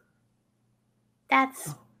 That's I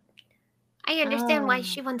understand why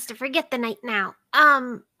she wants to forget the night now.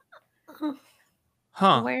 Huh?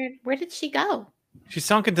 Where did she go? She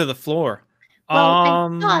sunk into the floor. Well,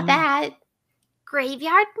 I saw that.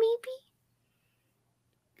 Graveyard,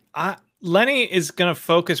 maybe? Lenny is gonna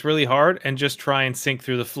focus really hard and just try and sink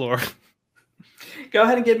through the floor. Go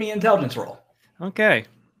ahead and give me an intelligence roll. Okay.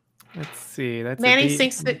 Let's see. That's Manny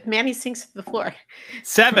sinks to the floor.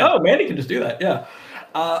 7. Oh, Manny can just do that. Yeah.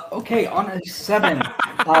 Okay, on a 7.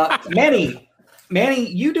 Manny,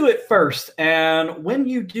 you do it first, and when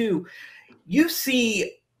you do, you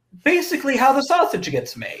see basically how the sausage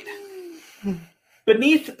gets made.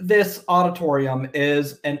 Beneath this auditorium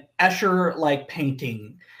is an Escher-like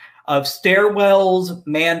painting of stairwells,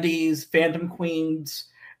 Mandys, Phantom Queens,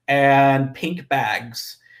 and pink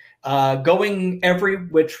bags, going every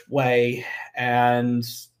which way and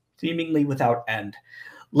seemingly without end.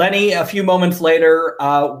 Lenny, a few moments later,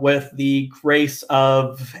 with the grace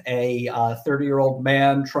of a 30-year-old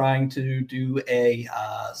man trying to do a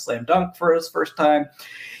slam dunk for his first time,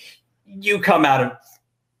 you come out and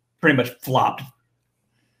pretty much flopped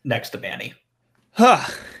next to Manny. Huh.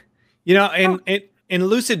 You know, in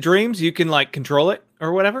lucid dreams, you can like control it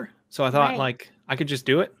or whatever. So I thought like I could just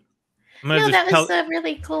do it. That was a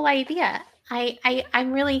really cool idea.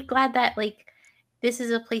 I'm really glad that like this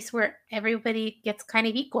is a place where everybody gets kind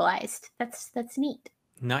of equalized. That's neat.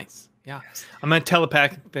 Nice. Yeah. I'm going to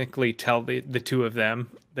telepathically tell the two of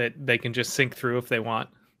them that they can just sink through if they want.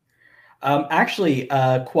 Actually,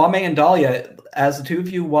 Kwame and Dahlia, as the two of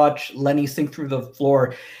you watch Lenny sink through the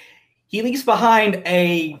floor, he leaves behind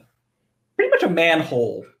pretty much a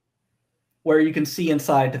manhole where you can see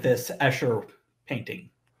inside this Escher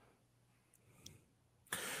painting.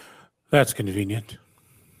 That's convenient.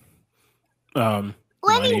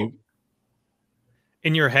 Lenny.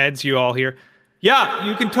 In your heads, you all hear, yeah,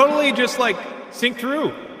 you can totally just like sink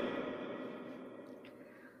through.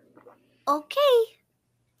 Okay.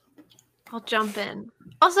 I'll jump in.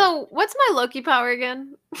 Also, what's my Loki power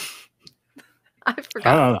again? I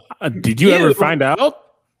forgot. Did you ever find out?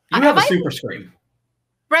 You have a super scream.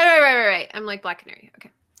 Right. I'm like Black Canary.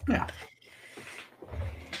 Okay. Yeah.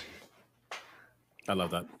 I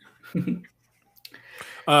love that.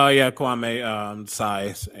 Yeah, Kwame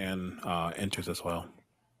sighs and enters as well.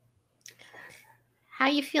 How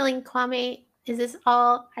you feeling, Kwame? Is this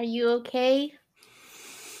all? Are you okay?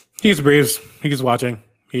 He just breathes. He's watching.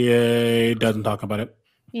 He doesn't talk about it.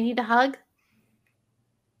 You need a hug?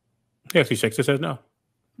 Yes, he shakes his head no.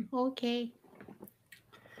 Okay.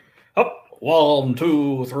 Up, 1,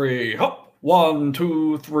 2, 3. Up, 1,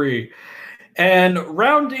 2, 3. And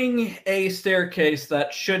rounding a staircase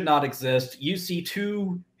that should not exist, you see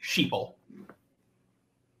 2 sheeple.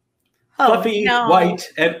 Fluffy, white,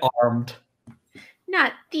 and armed.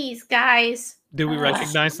 Not these guys. Do we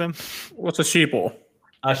recognize them? What's a sheeple?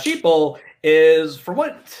 A sheeple is, from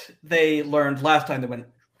what they learned last time they went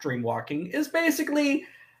dreamwalking, is basically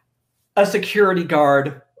a security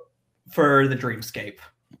guard for the dreamscape.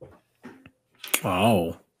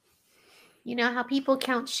 Oh. You know how people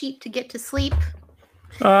count sheep to get to sleep?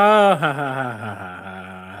 Yes.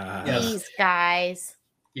 These guys.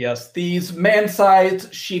 Yes, these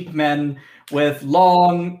man-sized sheep men with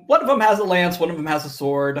long... One of them has a lance, one of them has a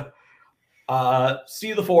sword.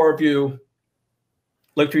 See the 4 of you.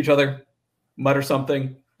 Look to each other. Mutter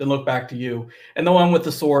something. Then look back to you. And the one with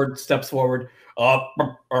the sword steps forward.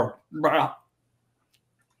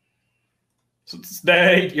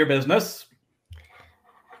 State your business.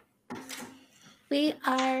 We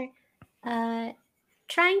are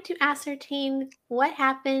trying to ascertain what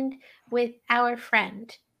happened with our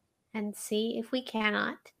friend and see if we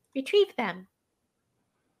cannot retrieve them.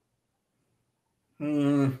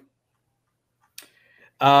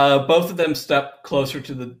 Both of them step closer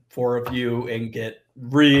to the 4 of you and get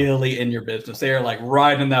really in your business. They are like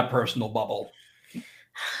right in that personal bubble.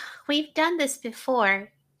 We've done this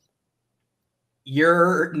before.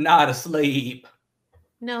 You're not asleep.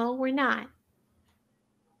 No, we're not.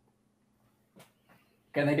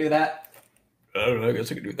 Can they do that? I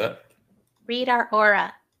guess I can do that. Read our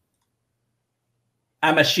aura.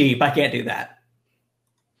 I'm a sheep. I can't do that.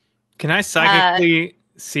 Can I psychically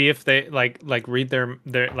see if they like read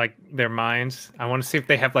their minds? I want to see if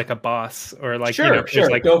they have like a boss or like sure.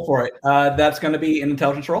 Like, go for it. That's going to be an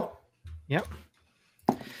intelligence roll. Yep.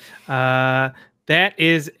 That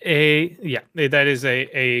is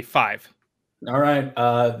a 5. All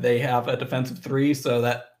right. They have a defensive 3, so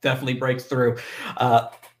that definitely breaks through.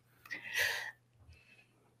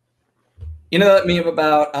 You know that meme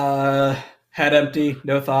about head empty,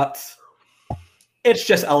 no thoughts? It's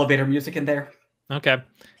just elevator music in there. Okay.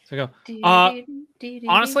 So go.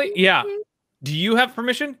 Honestly, yeah. Do you have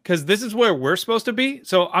permission? Because this is where we're supposed to be.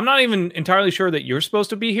 So I'm not even entirely sure that you're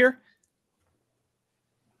supposed to be here.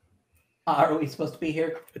 Are we supposed to be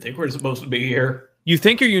here? I think we're supposed to be here. You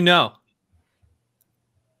think or you know?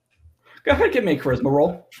 Go ahead, give me a charisma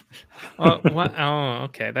roll. What? Oh,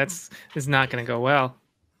 okay. This is not going to go well.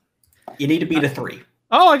 You need to beat a 3.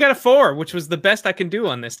 Oh, I got a 4, which was the best I can do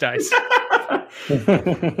on this dice.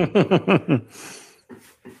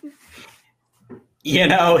 You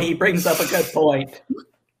know, he brings up a good point.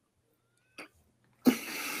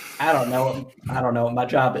 I don't know what my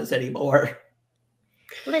job is anymore.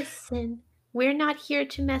 Listen, we're not here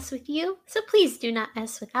to mess with you, so please do not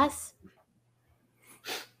mess with us.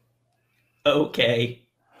 Okay.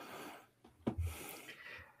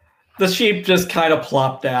 The sheep just kind of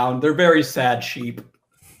plop down. They're very sad sheep.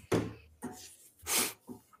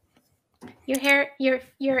 Your hair,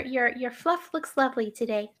 your fluff looks lovely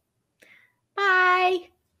today. Bye.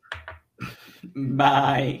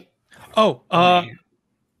 Bye. Oh,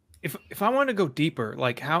 if I want to go deeper,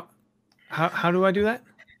 like how do I do that?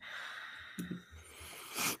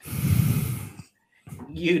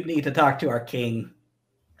 You need to talk to our king.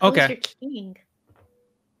 Okay. Who's your king?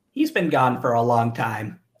 He's been gone for a long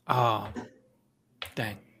time. Oh,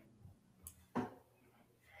 dang. All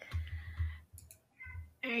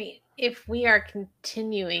right. If we are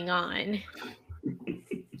continuing on.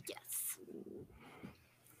 Yes.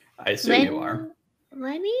 I assume you are.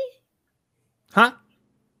 Lenny? Huh?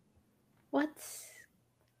 What's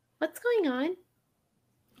going on?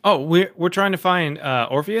 Oh, we're trying to find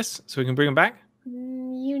Orpheus so we can bring him back.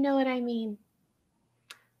 You know what I mean.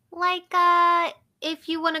 Like, if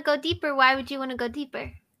you want to go deeper, why would you want to go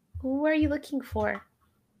deeper? Who are you looking for?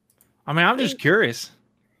 I mean, I'm just curious.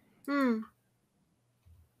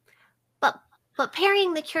 But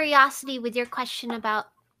pairing the curiosity with your question about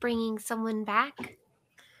bringing someone back.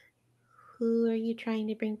 Who are you trying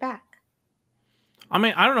to bring back? I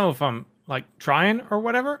mean, I don't know if I'm like trying or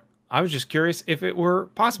whatever. I was just curious if it were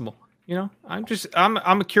possible. You know,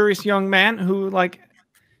 I'm a curious young man who like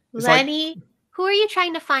is Lenny, Who are you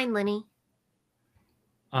trying to find, Lenny?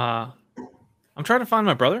 I'm trying to find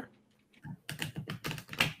my brother.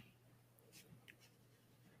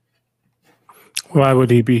 Why would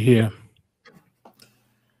he be here?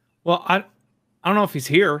 Well, I don't know if he's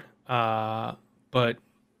here, but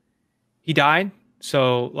he died.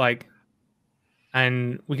 So like,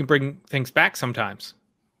 and we can bring things back sometimes.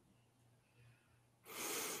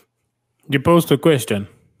 You posed a question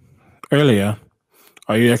earlier.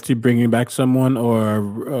 Are you actually bringing back someone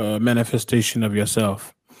or a manifestation of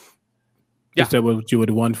yourself? Yeah. Is that what you would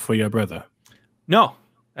want for your brother? No,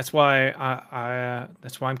 that's why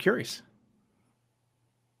that's why I'm curious.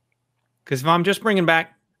 Because if I'm just bringing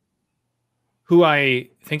back who I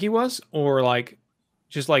think he was, or like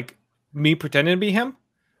just like me pretending to be him,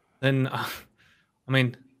 then I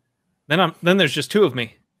mean, then there's just two of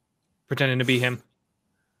me pretending to be him.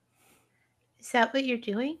 is that what you're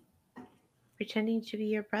doing? Pretending to be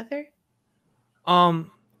your brother? I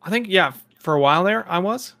think yeah, for a while there I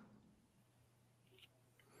was.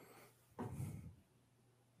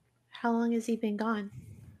 How long has he been gone?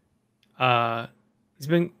 He's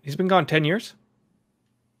been gone 10 years.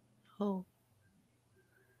 Oh.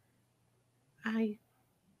 How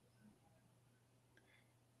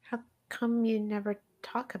come you never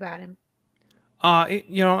talk about him?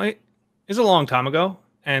 It was a long time ago,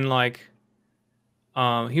 and like,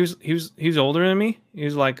 he was older than me. He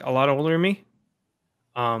was like a lot older than me.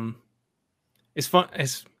 It's fun.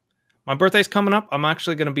 It's my birthday's coming up. I'm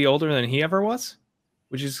actually going to be older than he ever was,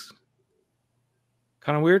 which is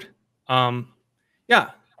kind of weird. Yeah,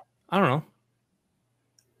 I don't know.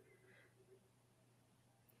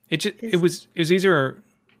 It was easier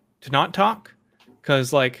to not talk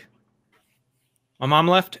because like my mom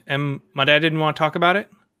left and my dad didn't want to talk about it,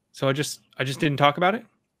 so I just didn't talk about it.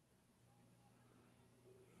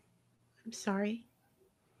 I'm sorry.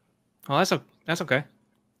 Oh, that's okay.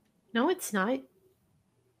 No, it's not.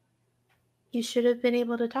 You should have been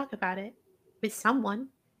able to talk about it with someone.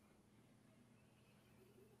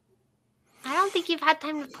 I don't think you've had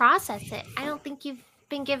time to process it. I don't think you've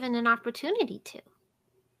been given an opportunity to.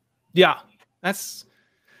 Yeah, I've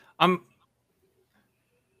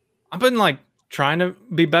been like trying to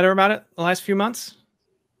be better about it the last few months.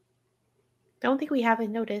 Don't think we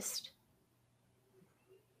haven't noticed.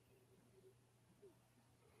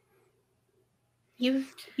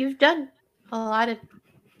 You've done a lot of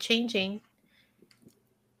changing.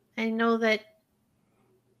 I know that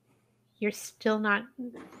you're still not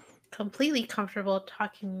completely comfortable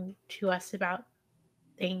talking to us about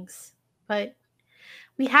things, but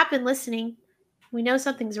we have been listening. We know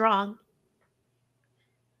something's wrong.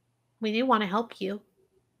 We do want to help you.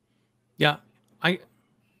 Yeah, I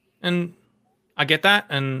get that,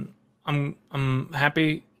 and I'm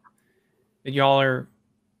happy that y'all are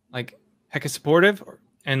like hecka supportive,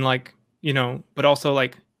 and like but also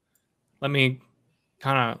like let me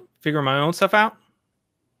kind of figure my own stuff out,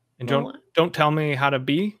 and don't tell me how to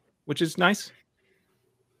be, which is nice.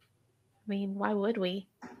 I mean, why would we?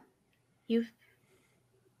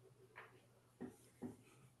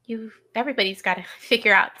 Everybody's got to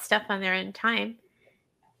figure out stuff on their own time.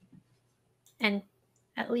 And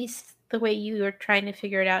at least the way you are trying to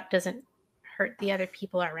figure it out doesn't hurt the other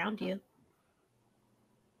people around you.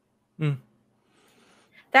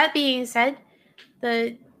 That being said,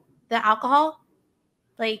 the alcohol,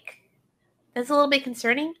 like, that's a little bit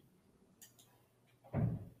concerning.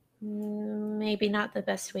 Maybe not the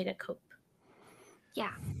best way to cope.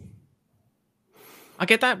 Yeah. I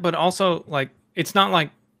get that, but also like it's not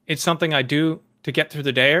like it's something I do to get through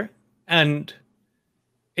the day, and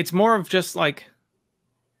it's more of just like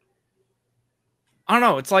I don't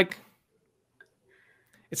know, it's like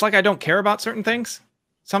I don't care about certain things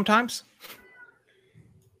sometimes.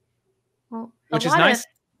 Well, which is nice.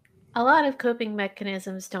 A lot of coping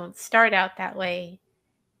mechanisms don't start out that way.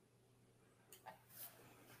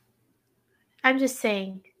 I'm just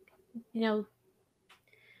saying,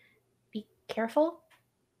 be careful.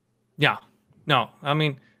 Yeah. No, I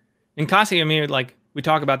mean, in Kasi, I mean, like, we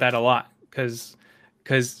talk about that a lot because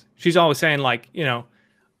she's always saying, like,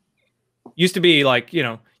 used to be like,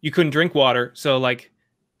 you couldn't drink water. So, like,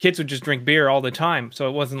 kids would just drink beer all the time. So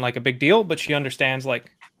it wasn't like a big deal. But she understands,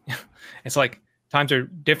 like, it's like times are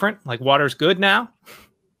different. Like, water's good now.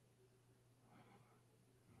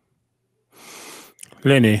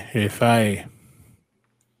 Lenny, if I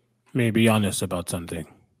may be honest about something,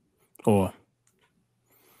 or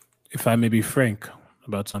if I may be frank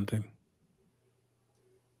about something,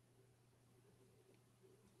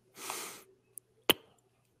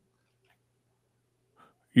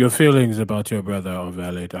 Your feelings about your brother are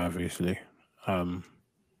valid, obviously. And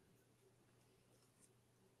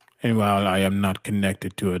while I am not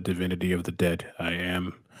connected to a divinity of the dead, I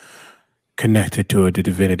am connected to a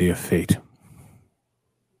divinity of fate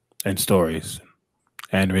and stories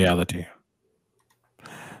and reality.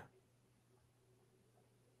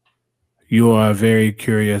 You are a very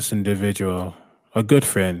curious individual, a good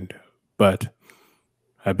friend, but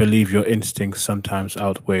I believe your instincts sometimes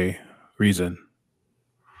outweigh reason.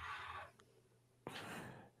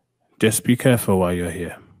 Just be careful while you're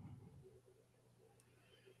here.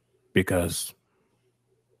 Because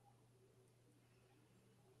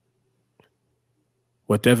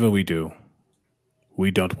whatever we do, we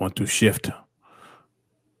don't want to shift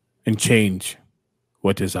and change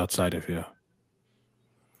what is outside of here.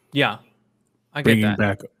 Yeah, I get Bringing that.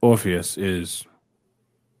 back Orpheus is,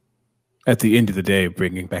 at the end of the day,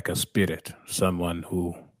 bringing back a spirit, someone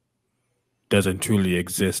who doesn't truly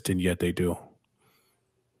exist and yet they do.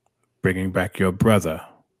 Bringing back your brother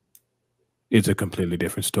is a completely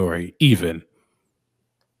different story, even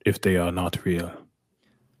if they are not real.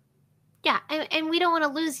 Yeah, and we don't want to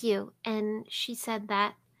lose you. And she said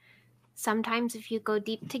that sometimes if you go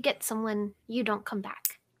deep to get someone, you don't come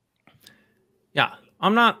back. Yeah,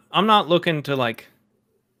 I'm not looking to like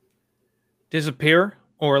disappear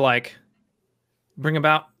or like bring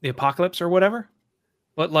about the apocalypse or whatever.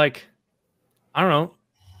 But like, I don't know.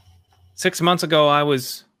 6 months ago, I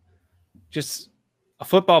was just a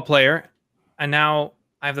football player, and now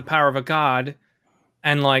I have the power of a god,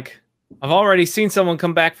 and like, I've already seen someone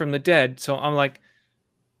come back from the dead. So I'm like,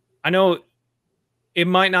 I know it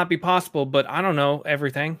might not be possible, but I don't know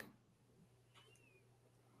everything.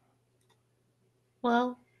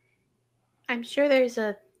 Well, I'm sure there's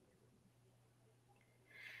I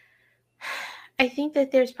think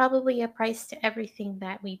that there's probably a price to everything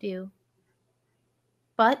that we do.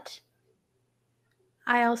 But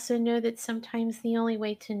I also know that sometimes the only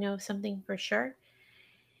way to know something for sure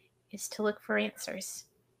is to look for answers.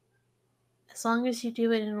 As long as you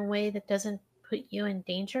do it in a way that doesn't put you in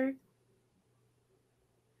danger,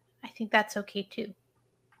 I think that's okay too.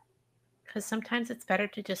 Because sometimes it's better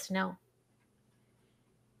to just know.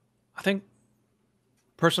 I think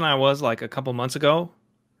the person I was like a couple months ago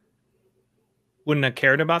wouldn't have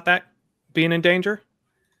cared about that being in danger.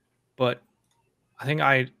 But I think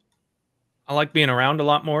I like being around a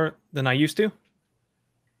lot more than I used to.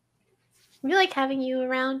 We like having you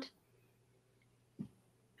around.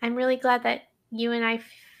 I'm really glad that you and I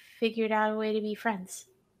figured out a way to be friends.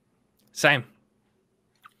 Same.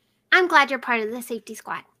 I'm glad you're part of the safety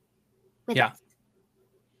squad. With Yeah. us.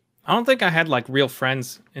 I don't think I had like real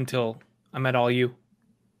friends until I met all you.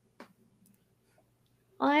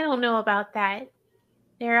 Well, I don't know about that.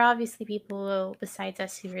 There are obviously people besides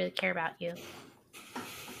us who really care about you.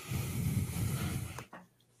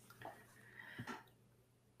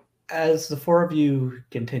 As the four of you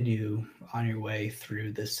continue on your way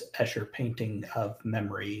through this Escher painting of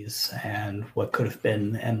memories and what could have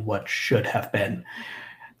been and what should have been,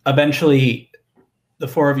 eventually the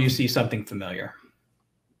four of you see something familiar.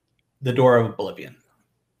 The door of oblivion.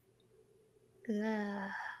 Ugh.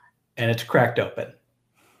 And it's cracked open.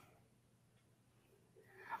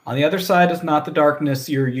 On the other side is not the darkness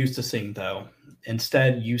you're used to seeing, though.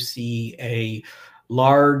 Instead, you see a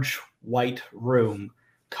large white room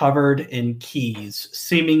covered in keys,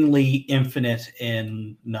 seemingly infinite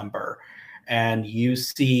in number. And you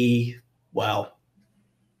see, well,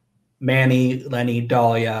 Manny, Lenny,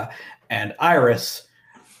 Dahlia, and Iris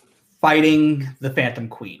fighting the Phantom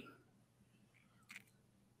Queen.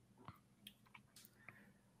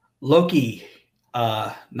 Loki,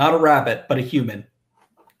 not a rabbit, but a human.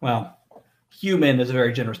 Well, human is a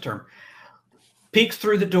very generous term. Peeks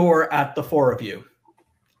through the door at the four of you.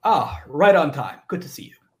 Ah, right on time. Good to see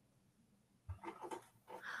you.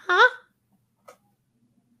 Huh?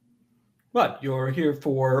 What? You're here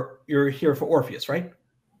for Orpheus, right?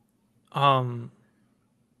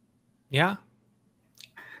 Yeah.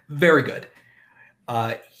 Very good.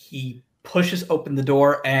 He pushes open the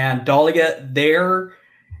door, and Dahlia, they're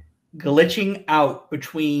glitching out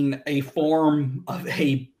between a form of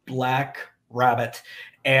a black rabbit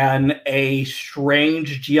and a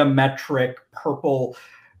strange geometric purple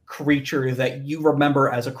creature that you remember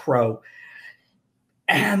as a crow.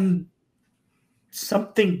 And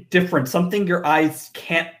something different, something your eyes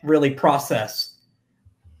can't really process,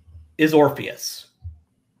 is Orpheus.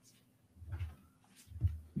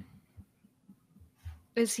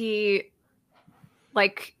 Is he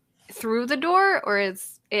like through the door, or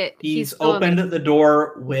is it? He's still opened the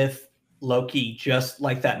door with Loki, just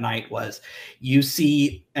like that night was. You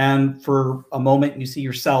see, and for a moment, you see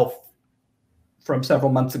yourself from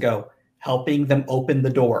several months ago helping them open the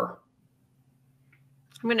door.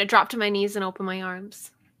 I'm going to drop to my knees and open my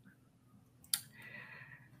arms.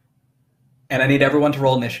 And I need everyone to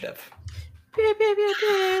roll initiative.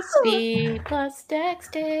 Speed plus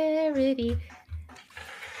dexterity.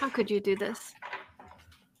 How could you do this?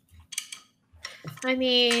 I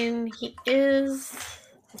mean, he is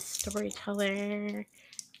a storyteller.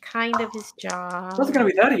 Kind of his job. It wasn't going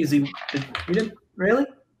to be that easy. You didn't really?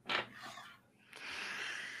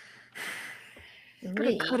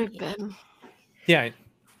 It could have been. Yeah.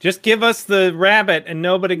 Just give us the rabbit and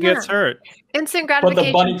nobody gets hurt. Instant Put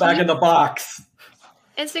gratification. the bunny back in the box.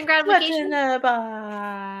 Instant What's gratification. in the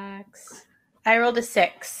box? I rolled a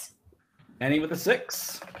 6. Annie with a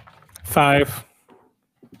 6. 5.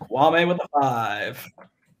 Kwame with a 5.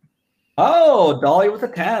 Oh, Dolly with a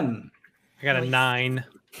 10. I got a 9.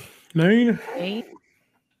 9. 8.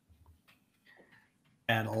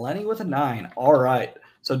 And Lenny with a 9. All right.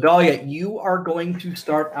 So, Dahlia, you are going to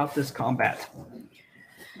start out this combat.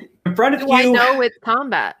 In front of Do you. I know it's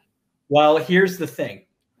combat? Well, here's the thing.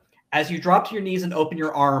 As you drop to your knees and open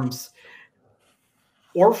your arms,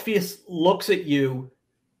 Orpheus looks at you,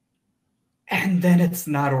 and then it's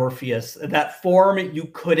not Orpheus. That form you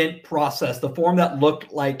couldn't process, the form that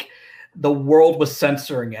looked like the world was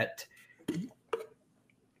censoring it,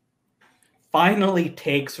 finally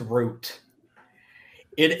takes root.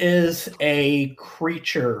 It is a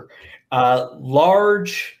creature,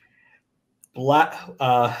 large, black,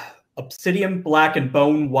 obsidian black and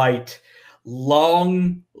bone white,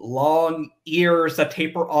 long ears that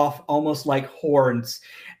taper off almost like horns,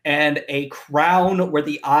 and a crown where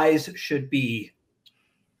the eyes should be.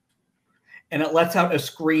 And it lets out a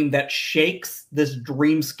scream that shakes this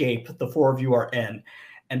dreamscape the four of you are in.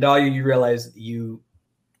 And Dahlia, you realize you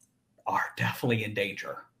are definitely in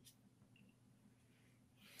danger.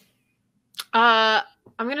 I'm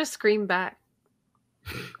gonna scream back.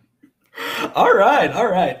 All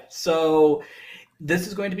right. So this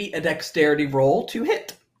is going to be a dexterity roll to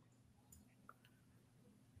hit.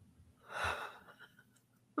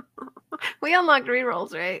 We unlocked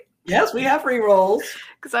rerolls, right? Yes, we have rerolls.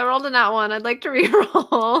 Because I rolled a nat 1. I'd like to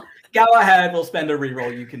reroll. Go ahead. We'll spend a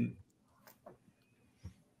reroll. You can.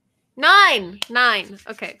 9.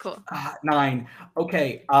 Okay, cool. 9.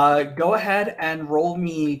 Okay. Go ahead and roll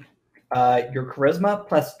me your charisma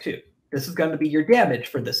plus 2. This is going to be your damage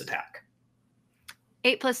for this attack.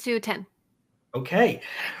 8 plus 2, 10. Okay.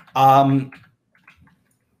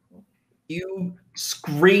 You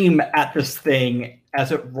scream at this thing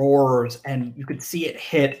as it roars, and you can see it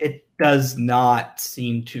hit. It does not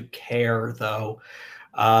seem to care, though.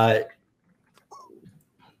 And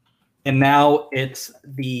now it's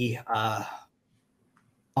the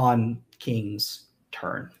on King's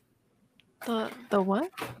turn. The what?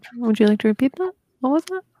 Would you like to repeat that? What was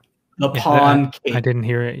that? The Pawn King. I didn't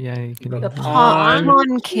hear it. Yeah, you can. The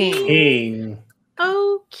Pawn King.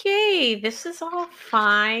 Okay, this is all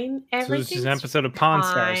fine. So Everything's this is an episode of Pawn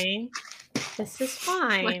Stars. fine. This is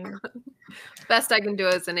fine. Best I can do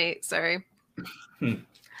is an 8, sorry.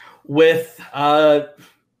 With the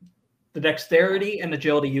dexterity and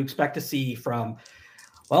agility you expect to see from,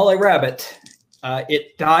 well, a rabbit,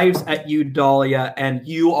 it dives at you, Dahlia, and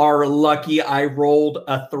you are lucky I rolled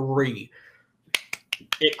a 3.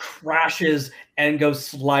 It crashes and goes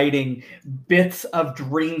sliding, bits of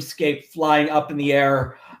dreamscape flying up in the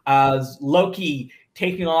air as Loki,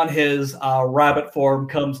 taking on his rabbit form,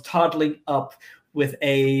 comes toddling up with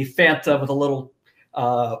a Fanta with a little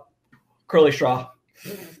curly straw.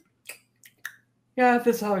 Yeah,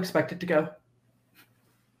 this is how I expect it to go.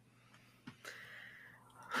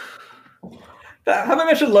 Have I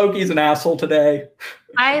mentioned Loki's an asshole today?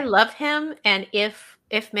 I love him, and if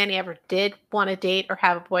Manny ever did want to date or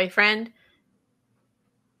have a boyfriend,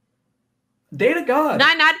 date a god.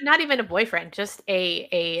 not even a boyfriend, just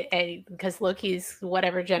a because Loki's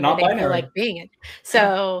whatever gender Not they binary. feel like being in.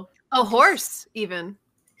 So A horse, even.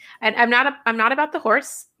 and I'm not about the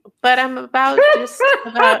horse, but I'm about just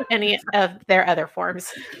about any of their other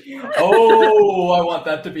forms. Oh, I want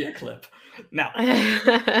that to be a clip. Now,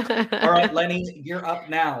 all right, Lenny, you're up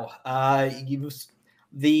now.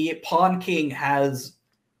 The Pawn King has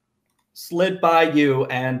slid by you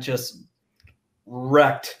and just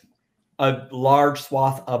wrecked a large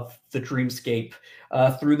swath of the dreamscape.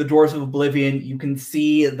 Through the doors of oblivion, you can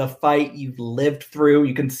see the fight you've lived through.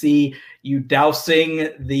 You can see you dousing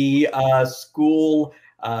the school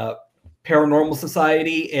paranormal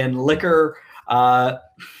society in liquor.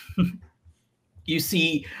 You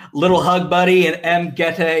see Little Hug Buddy and M.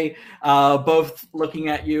 Gete both looking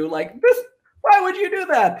at you like, this. Why would you do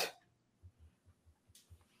that?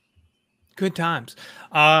 Good times.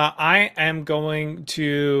 I am going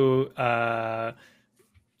to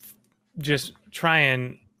just try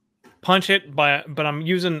and punch it, but I'm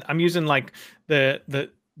using like the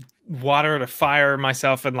water to fire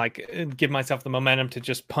myself and like give myself the momentum to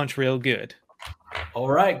just punch real good. All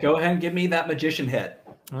right, go ahead and give me that magician hit.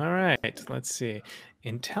 All right, let's see.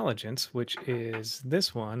 Intelligence, which is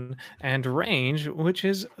this one, and range, which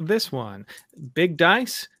is this one. Big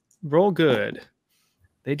dice, roll good.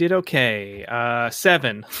 They did okay.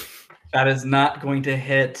 7. That is not going to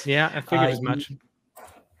hit. Yeah, I figured as much.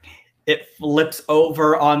 It flips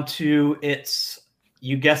over onto its,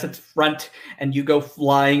 you guess its front, and you go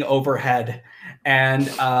flying overhead. And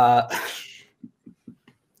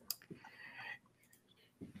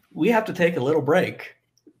we have to take a little break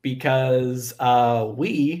because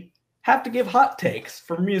we have to give hot takes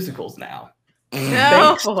for musicals now.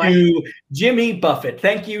 Thanks to Jimmy Buffett.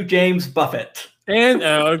 Thank you, James Buffett. And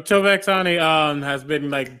Joe Vexani has been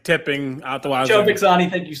like tipping out the wazoo. Joe Vexani,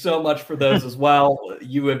 thank you so much for those as well.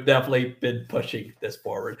 You have definitely been pushing this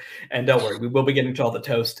forward. And don't worry, we will be getting to all the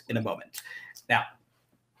toast in a moment. Now,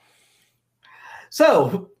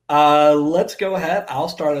 so let's go ahead. I'll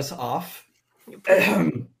start us off.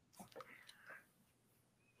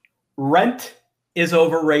 Rent is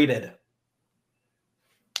overrated.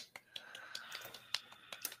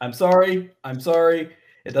 I'm sorry.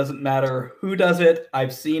 It doesn't matter who does it.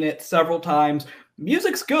 I've seen it several times.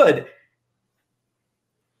 Music's good.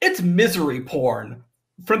 It's misery porn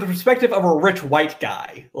from the perspective of a rich white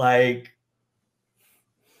guy. Like,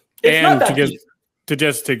 it's and not that to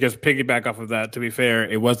just piggyback off of that, to be fair,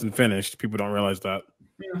 it wasn't finished. People don't realize that.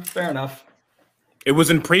 Yeah, fair enough. It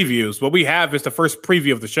was in previews. What we have is the first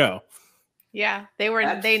preview of the show. Yeah,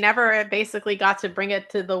 they never basically got to bring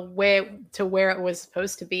it to where it was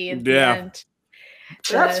supposed to be in the end.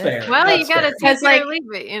 That's fair. Well, That's you gotta fair. take it or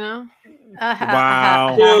leave it, you know.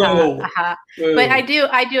 Wow. But I do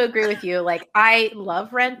agree with you. Like, I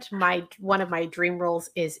love Rent. One of my dream roles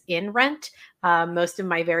is in Rent. Most of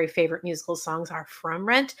my very favorite musical songs are from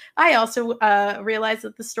Rent. I also realize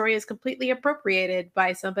that the story is completely appropriated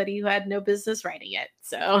by somebody who had no business writing it.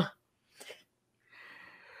 So,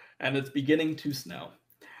 and it's beginning to snow.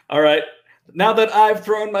 All right. Now that I've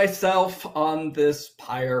thrown myself on this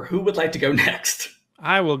pyre, who would like to go next?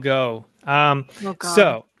 I will go. God.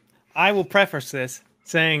 So I will preface this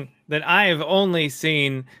saying that I have only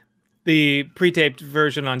seen the pre-taped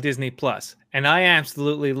version on Disney Plus, and I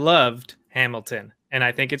absolutely loved Hamilton. And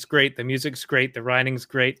I think it's great. The music's great. The writing's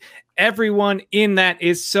great. Everyone in that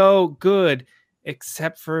is so good,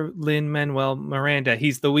 except for Lin-Manuel Miranda.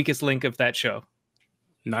 He's the weakest link of that show.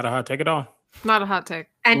 Not a hot take at all. Not a hot take.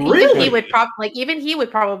 And Really? even he would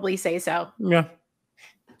probably say so. Yeah.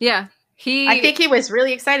 Yeah. I think he was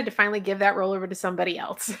really excited to finally give that role over to somebody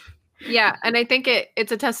else. Yeah, and I think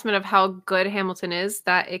it's a testament of how good Hamilton is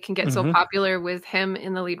that it can get so popular with him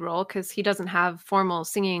in the lead role, because he doesn't have formal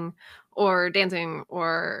singing or dancing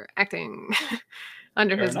or acting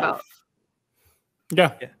under his belt.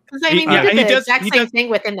 Yeah. Because I mean, he did the exact same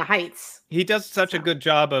thing within the Heights. He does such a good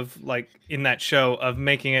job of, like, in that show of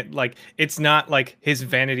making it like it's not like his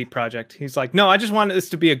vanity project. He's like, no, I just wanted this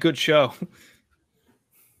to be a good show.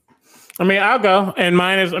 I mean, I'll go. And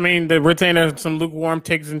mine is, I mean, we're taking some lukewarm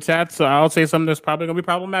takes in chat, so I'll say something that's probably going to be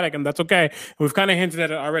problematic, and that's okay. We've kind of hinted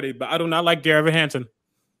at it already, but I do not like Dear Evan Hansen.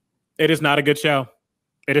 It is not a good show.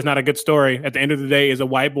 It is not a good story. At the end of the day, is a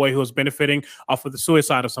white boy who is benefiting off of the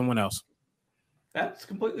suicide of someone else. That's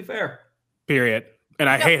completely fair. Period. And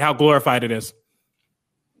I hate how glorified it is.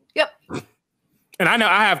 Yep. And I know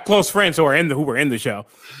I have close friends who were in the show.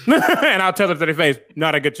 And I'll tell them to their face,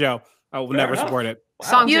 not a good show. I will never support it.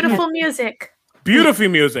 Wow. Beautiful music. Beautiful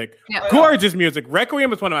music. Yeah. Gorgeous music.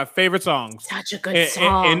 Requiem is one of my favorite songs. Such a good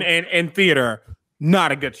song. In theater.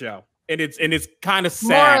 Not a good show. And it's kind of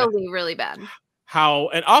sad. Morally really bad.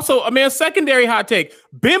 And also, I mean, a secondary hot take.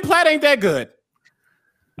 Ben Platt ain't that good.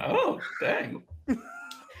 Oh, dang.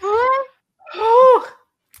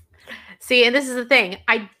 See, and this is the thing.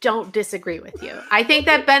 I don't disagree with you. I think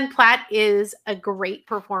that Ben Platt is a great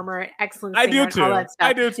performer, excellent singer. I do too. All that stuff.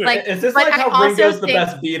 I do too. Like, is this like how Ringo's the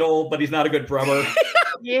best Beatle, but he's not a good drummer?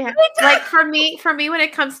 Yeah. Like for me, when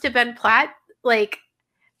it comes to Ben Platt, like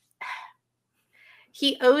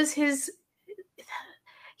he owes how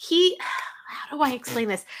do I explain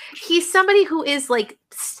this? He's somebody who is like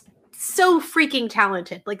so freaking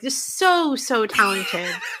talented, like just so talented.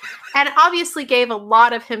 And obviously gave a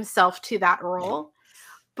lot of himself to that role.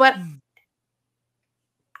 But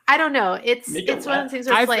I don't know. It's one of those things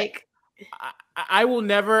where it's like I will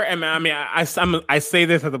never. I mean, I say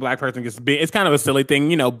this as a black person because it's kind of a silly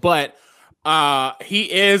thing, but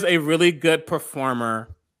he is a really good performer.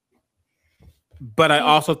 But I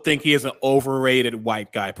also think he is an overrated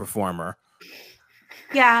white guy performer.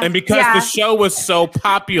 Yeah. And because the show was so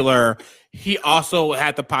popular, he also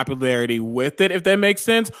had the popularity with it, if that makes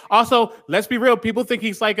sense. Also, let's be real. People think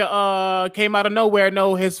he's like came out of nowhere.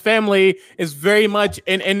 No, his family is very much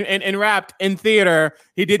enwrapped in theater.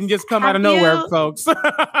 He didn't just come out of nowhere, folks.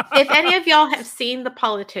 If any of y'all have seen The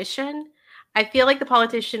Politician, I feel like The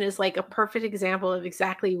Politician is like a perfect example of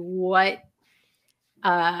exactly what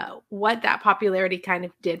that popularity kind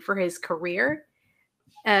of did for his career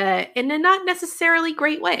in a not necessarily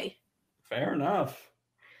great way. Fair enough.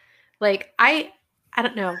 Like, I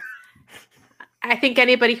don't know. I think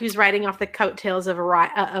anybody who's riding off the coattails of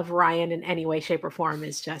Ryan in any way, shape, or form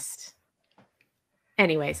is just...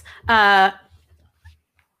 Anyways. That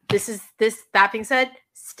being said,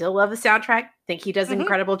 still love the soundtrack. Think he does an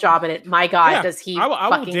incredible job in it. My God, does he I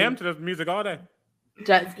will jam to the music all day.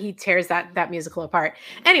 He tears that musical apart.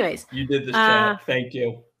 Anyways. You did this, Chad. Thank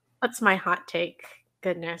you. What's my hot take?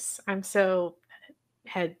 Goodness. I'm so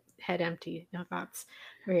head empty. No thoughts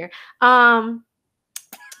over here.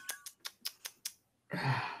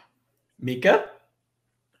 Mika?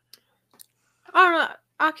 I don't know.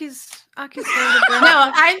 Aki's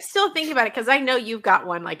no, I'm still thinking about it because I know you've got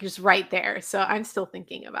one like just right there. So I'm still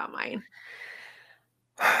thinking about mine.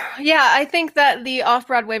 Yeah, I think that the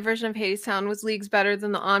off-Broadway version of Hadestown was leagues better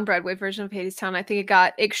than the on-Broadway version of Hadestown. I think it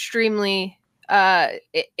got extremely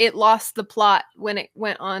it lost the plot when it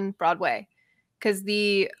went on Broadway, because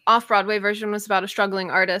the off-Broadway version was about a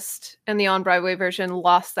struggling artist and the on-Broadway version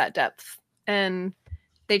lost that depth, and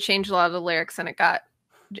they changed a lot of the lyrics and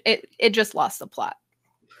it just lost the plot.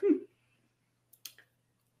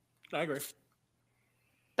 I agree.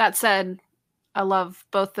 That said, I love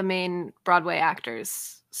both the main Broadway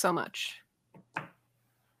actors so much.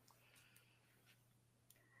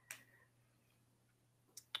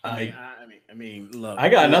 I mean, look. I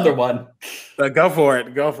got another one. Go for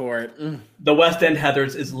it. Go for it. The West End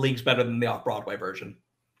Heathers is leagues better than the off-Broadway version.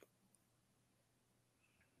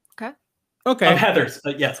 Okay. Of Heathers.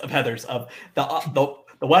 Yes, of Heathers. Of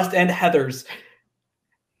the West End Heathers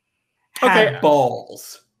had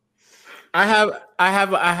balls. I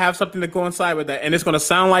have something to coincide with that, and it's going to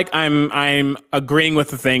sound like I'm agreeing with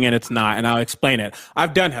the thing, and it's not, and I'll explain it.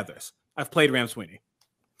 I've done Heathers. I've played Ram Sweeney.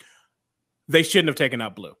 They shouldn't have taken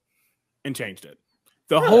out Blue and changed it.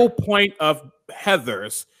 The whole point of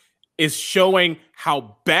Heathers is showing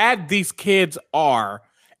how bad these kids are,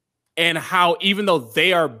 and how even though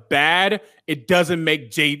they are bad, it doesn't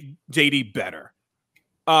make JD better.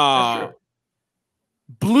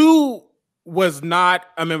 Blue was not,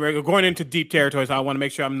 I mean, we're going into deep territory, so I want to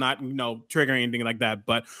make sure I'm not, triggering anything like that.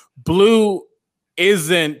 But Blue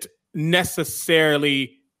isn't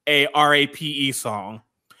necessarily a RAPE song.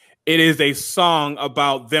 It is a song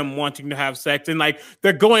about them wanting to have sex, and like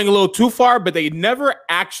they're going a little too far, but they never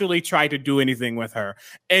actually try to do anything with her.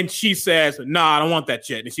 And she says, "Nah, I don't want that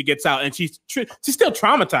shit." And she gets out, and she's still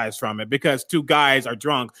traumatized from it because two guys are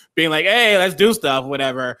drunk, being like, "Hey, let's do stuff,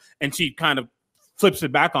 whatever." And she kind of flips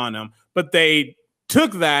it back on them. But they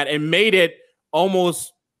took that and made it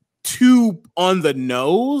almost too on the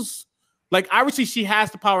nose. Like, obviously she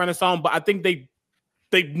has the power in the song, but I think they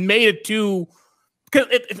made it too, because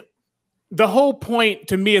the whole point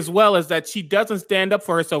to me as well is that she doesn't stand up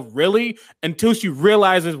for herself really until she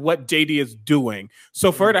realizes what JD is doing.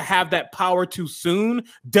 So for her to have that power too soon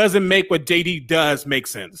doesn't make what JD does make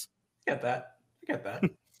sense. I get that.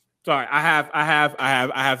 Sorry, I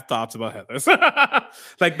have thoughts about Heathers.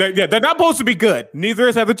 Like they're not supposed to be good. Neither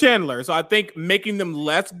is Heather Chandler. So I think making them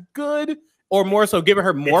less good, or more so giving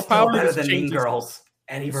her more power, better than Mean Girls.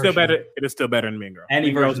 Any version. Still better. It is still better than Mean Girls.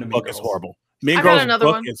 Any version of Mean book Girls is horrible. Mean Girls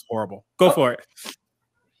book is horrible. Go for it.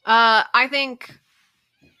 I think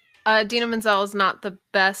Dina Menzel is not the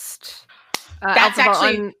best. That's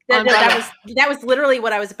actually that was literally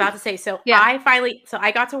what I was about to say. So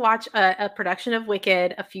I got to watch a production of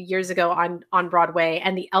Wicked a few years ago on Broadway,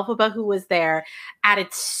 and the Elphaba who was there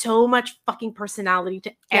added so much fucking personality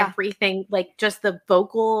to everything, like just the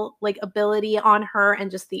vocal ability on her,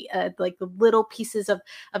 and just the the little pieces of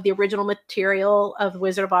the original material of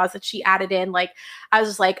Wizard of Oz that she added in. Like I was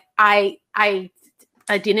just like,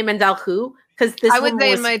 Dina Menzel who because this I would woman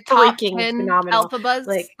say was in my top freaking 10 phenomenal. Elphabas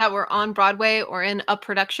Like, that were on Broadway or in a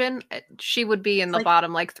production, she would be in the like,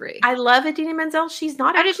 bottom like 3. I love Idina Menzel. She's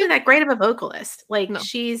not I do actually too. that great of a vocalist. Like No.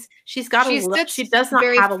 she's got She a sits she does not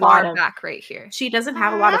very have a far lot of back right here. she doesn't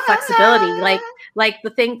have a lot of flexibility. Like the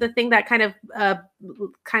thing that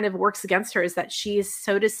kind of works against her is that she is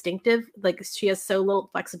so distinctive. Like she has so little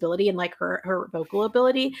flexibility in like her vocal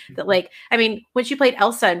ability that, like, I mean, when she played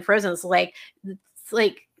Elsa in Frozen, it's like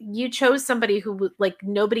you chose somebody who like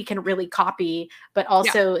nobody can really copy, but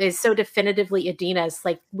also is so definitively Idina's.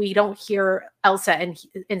 Like we don't hear Elsa and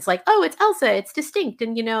it's like, oh, it's Elsa, it's distinct,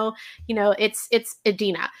 and you know, it's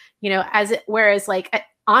Idina. Whereas like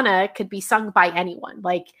Anna could be sung by anyone.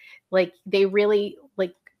 Like they really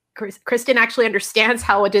like Kristen actually understands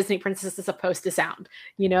how a Disney princess is supposed to sound.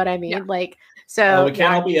 You know what I mean? Yeah. Like so. We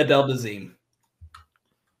can't all be Adele Dazeem.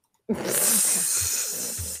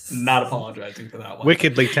 Not apologizing for that one.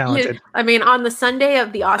 Wickedly talented. I mean, on the Sunday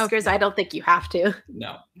of the Oscars, I don't think you have to.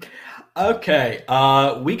 No. Okay.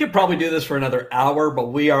 We could probably do this for another hour,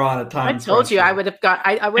 but we are on a time. I told you I would have got.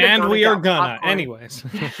 I would have. And we are gonna, popcorn. anyways.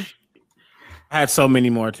 I had so many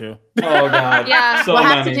more too. Oh God. Yeah. So we'll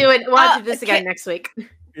have to do it. We'll have to do this again okay. next week.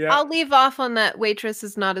 Yeah. I'll leave off on that. Waitress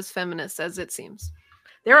is not as feminist as it seems.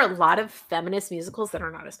 There are a lot of feminist musicals that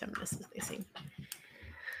are not as feminist as they seem.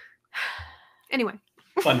 Anyway.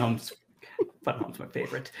 Fun Home's my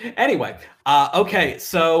favorite. Anyway, okay,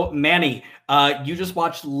 so Manny, you just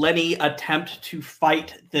watched Lenny attempt to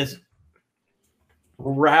fight this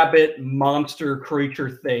rabbit monster creature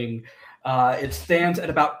thing. It stands at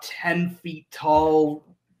about 10 feet tall,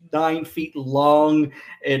 9 feet long,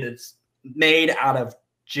 and it's made out of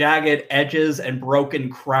jagged edges and broken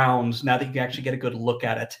crowns. Now that you can actually get a good look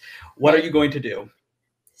at it, what are you going to do?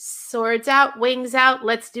 Swords out, wings out.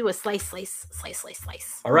 Let's do a slice.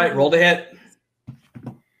 All right, roll to hit.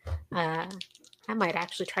 I might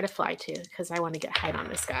actually try to fly too because I want to get height on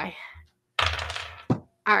this guy.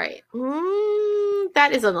 All right.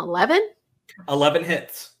 That is an 11. 11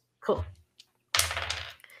 hits. Cool.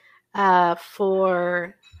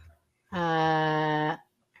 For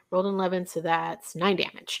rolled an 11, so that's 9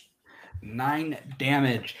 damage. 9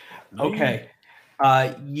 damage. Okay.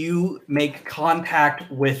 You make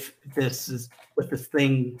contact with this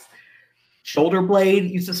thing shoulder blade.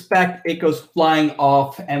 You suspect it goes flying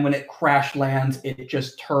off, and when it crash lands, it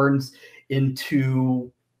just turns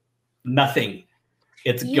into nothing.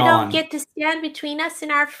 It's you gone. You don't get to stand between us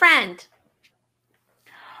and our friend.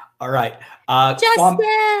 All right.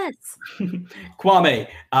 Justice. Kwame,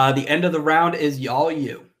 the end of the round is all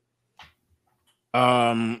you.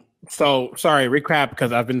 So sorry, recap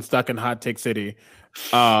because I've been stuck in Hot Take City.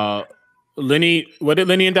 Lenny, what did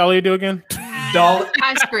Lenny and Dahlia do again?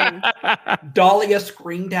 I screamed. Dahlia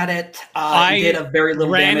screamed at it. I did a very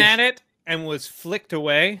little ran damage. at it and was flicked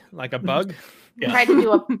away like a bug. Yeah. Tried to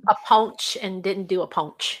do a punch and didn't do a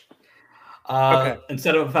punch. Okay.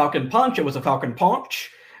 Instead of a falcon punch, it was a falcon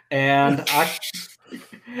punch, and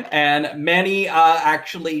and Manny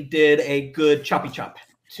actually did a good choppy chop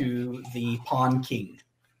to the Pawn King.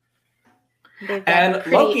 And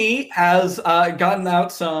Loki has gotten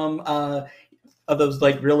out some of those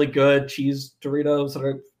like really good cheese Doritos that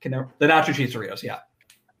are the nacho cheese Doritos. Yeah,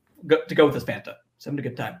 to go with this Fanta. He's having a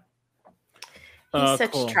good time. He's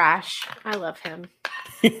such trash. I love him.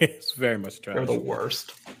 It's very much trash. They're the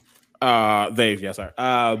worst. Yes, sir.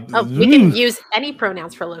 We can use any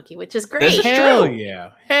pronouns for Loki, which is great. Hell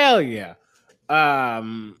yeah.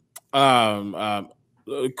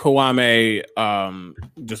 Kwame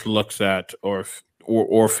just looks at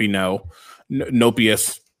Orfino,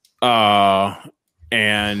 Nopius,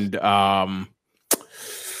 and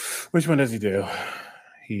which one does he do?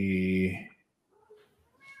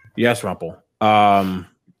 Yes, Rumple.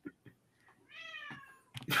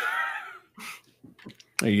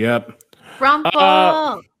 Yep.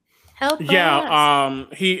 Rumple. Help us.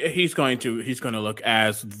 He's going to look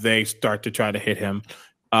as they start to try to hit him.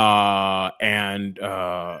 And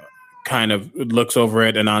kind of looks over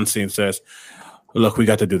at Anansi and says, "Look, we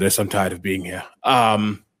got to do this. I'm tired of being here.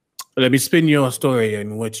 Let me spin you a story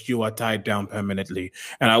in which you are tied down permanently,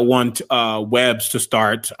 and I want webs to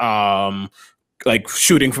start like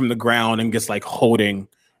shooting from the ground and just like holding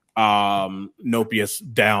Nopius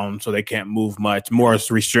down so they can't move much. More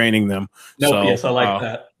restraining them. Nopius, so, I like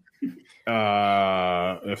that.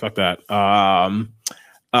 Fuck that.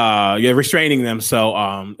 Restraining them,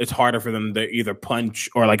 so it's harder for them to either punch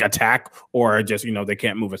or like attack or just they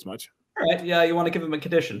can't move as much. All right, yeah, you want to give them a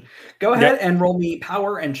condition. Go ahead and roll me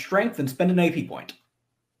power and strength and spend an AP point.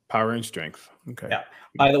 Power and strength. Okay. Yeah.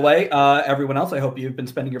 By the way, everyone else, I hope you've been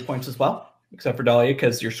spending your points as well. except for Dahlia,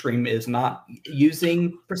 because your scream is not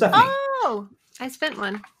using Persephone. Oh, I spent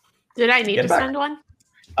one. Did I need Get to it back. spend one?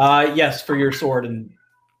 Yes, for your sword and.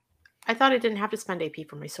 I thought I didn't have to spend AP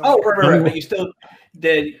for my sword. Oh, right. But you still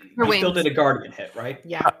did. Your You still wings. did a guardian hit, right?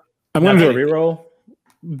 Yeah. I'm going to do a Okay. reroll.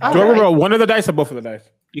 Oh, Do I really? reroll one of the dice or both of the dice?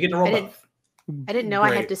 You get to roll I both. I didn't know I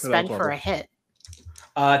Great. had to So spend that's for a horrible.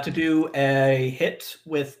 hit. To do a hit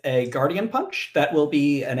with a guardian punch, that will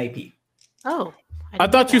be an AP. Oh. I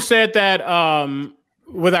didn't thought know you that. said that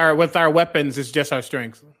with our weapons, it's just our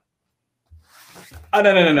strength. Oh,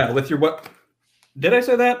 no. With your what? Did I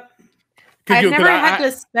say that? I've never had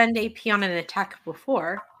to spend AP on an attack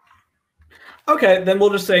before. Okay, then we'll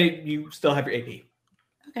just say you still have your AP.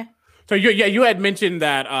 So you had mentioned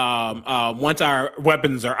that once our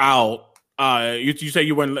weapons are out, you say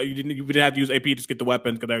you didn't have to use AP to just get the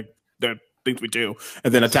weapons because they're things we do,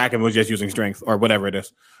 and then attacking was just using strength or whatever it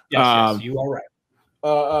is. Yes, you are right.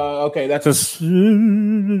 Okay, that's a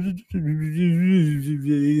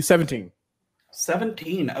 17.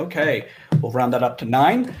 17. Okay, we'll round that up to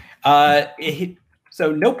 9.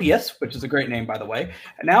 So Nopius, which is a great name by the way,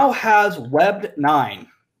 now has webbed 9.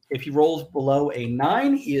 If he rolls below a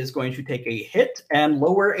 9, he is going to take a hit and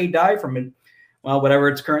lower a die from whatever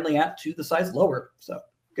it's currently at to the size lower. So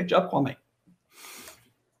good job, Kwame.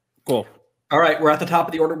 Cool. All right, we're at the top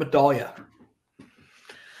of the order with Dahlia.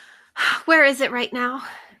 Where is it right now?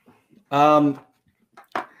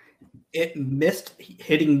 It missed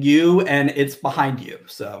hitting you, and it's behind you.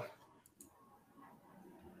 So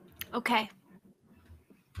Okay.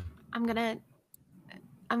 I'm gonna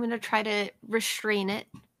try to restrain it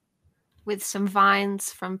with some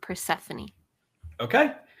vines from Persephone.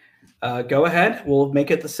 okay, go ahead. We'll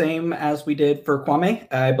make it the same as we did for Kwame.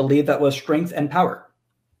 I believe that was strength and power.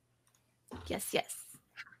 Yes.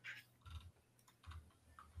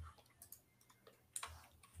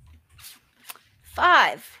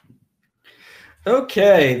 5.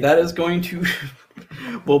 Okay, that is going to.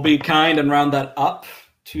 We'll be kind and round that up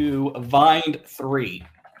to Vined 3.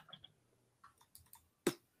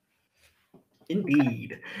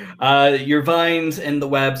 Indeed. Your vines and the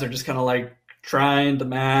webs are just kind of like trying to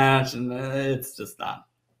match, and it's just not.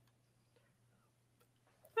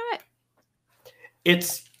 All right.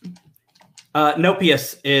 It's.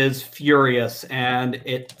 Nopius is furious, and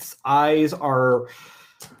its eyes are.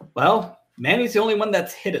 Well, Manny's the only one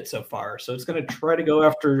that's hit it so far, so it's going to try to go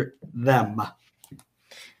after them. I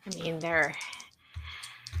mean, they're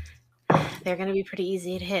going to be pretty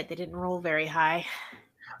easy to hit. They didn't roll very high.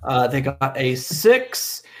 They got a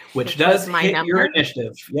 6, which does was my hit your number.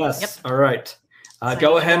 initiative. Yes. Yep. All right. So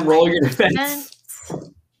Go I ahead and roll roll my your defense.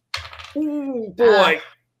 Ooh, boy.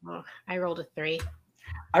 Oh, I rolled a 3.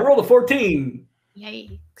 I rolled a 14.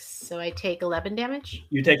 Yikes. So I take 11 damage.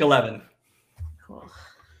 You take 11. Cool.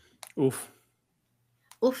 Oof.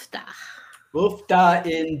 Oofta. Oofda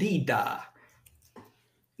indeeda.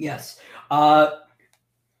 Yes.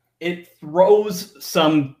 It throws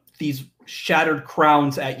these shattered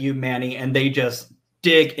crowns at you, Manny, and they just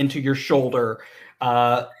dig into your shoulder.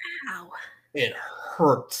 Ow. It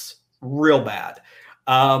hurts real bad.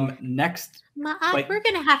 Next, wait. We're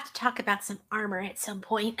going to have to talk about some armor at some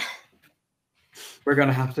point. We're going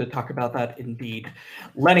to have to talk about that indeed.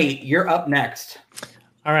 Lenny, you're up next.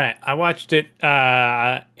 All right, I watched it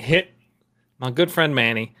hit my good friend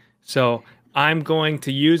Manny, so I'm going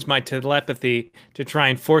to use my telepathy to try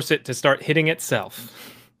and force it to start hitting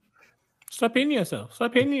itself. Stop hitting yourself.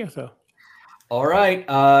 Stop hitting yourself. All right.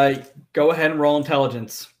 Go ahead and roll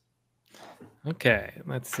intelligence. Okay,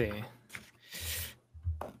 let's see.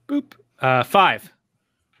 Boop. 5.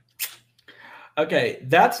 Okay,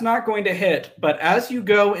 that's not going to hit, but as you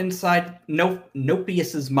go inside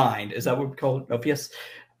Nopius's mind, is that what we call it? Nopius?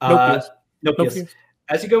 Nopius. Nopius.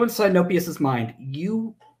 As you go inside Nopius's mind,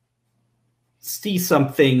 you see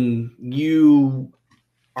something you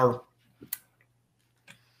are...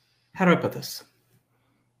 How do I put this?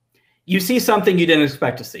 You see something you didn't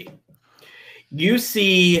expect to see. You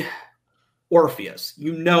see Orpheus.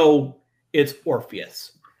 You know it's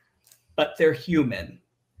Orpheus, but they're human.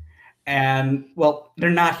 And, well, they're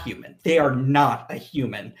not human. They are not a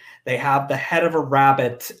human. They have the head of a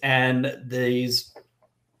rabbit and these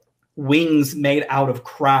wings made out of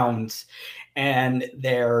crowns. And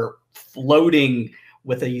they're floating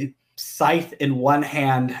with a scythe in one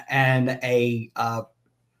hand and a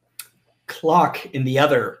clock in the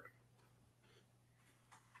other.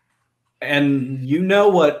 And you know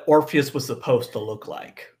what Orpheus was supposed to look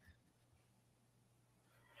like.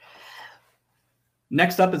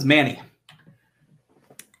 Next up is Manny.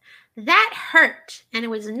 That hurt, and it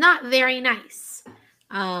was not very nice.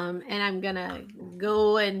 And I'm gonna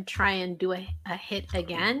go and try and do a hit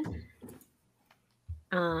again.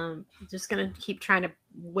 Just gonna keep trying to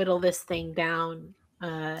whittle this thing down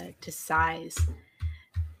to size.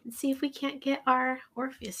 And see if we can't get our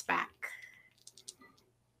Orpheus back.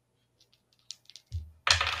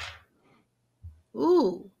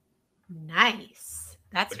 Ooh, nice.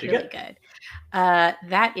 That's really good.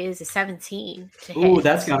 That is a 17 to hit. Ooh,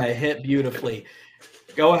 that's gonna hit beautifully.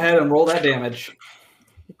 Go ahead and roll that damage.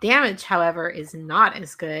 The damage, however, is not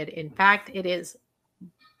as good. In fact, it is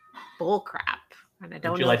bullcrap. And I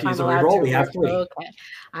don't know if I'm allowed to. We have 3. Okay,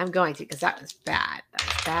 I'm going to because that was bad. That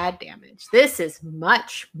was bad damage. This is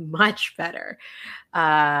much, much better.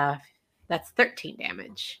 That's 13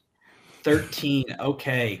 damage. 13.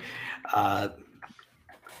 Okay.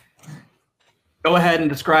 Go ahead and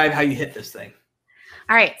describe how you hit this thing.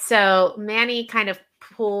 All right. So Manny kind of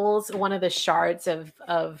pulls one of the shards of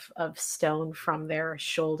stone from their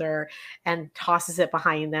shoulder and tosses it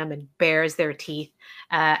behind them and bares their teeth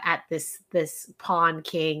at this pawn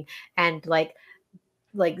king and like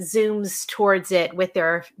zooms towards it with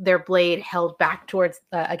their blade held back towards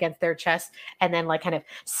against their chest, and then like kind of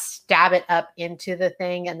stab it up into the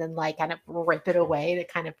thing and then like kind of rip it away to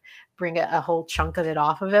kind of bring a whole chunk of it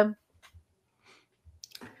off of him.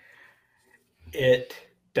 It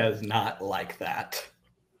does not like that.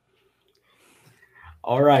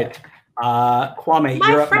 All right. Kwame, My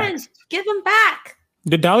you're up friend, next. give him back.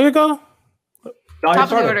 Did Dahlia go? Dahlia Top of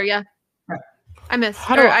started. the order, yeah. I missed.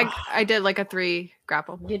 How do I did like a 3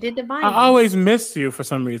 grapple. You did divine. I always miss you for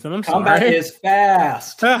some reason. I'm Combat sorry. is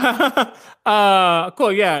fast.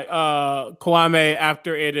 Cool. Yeah. Kwame,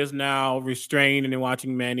 after it is now restrained and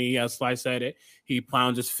watching Manny slice at it, he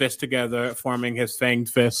pounds his fist together, forming his fanged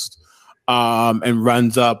fist, and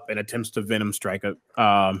runs up and attempts to venom strike it.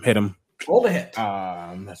 Hit him. Roll the hit.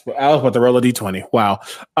 That's what I was about to roll a d20. Wow.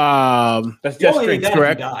 That's just strength,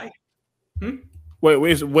 correct? Die. Wait,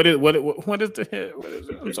 what is the hit? What is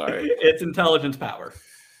it? I'm sorry. It's intelligence power.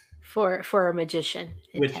 For a magician.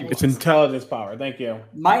 It's intelligence power. Thank you.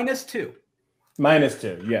 -2.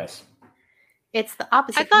 -2. Yes. It's the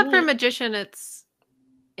opposite. I thought for magician it's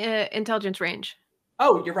intelligence range.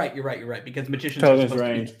 Oh, you're right. Because magicians Intelligence are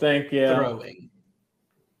supposed range. to be Thank you. throwing.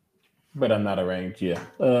 But I'm not a range. Yeah.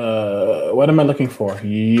 What am I looking for?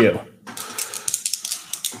 You.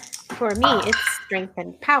 For me, it's strength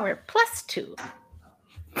and power +2.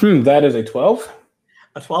 That is a 12.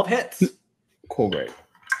 A 12 hits. Cool, great.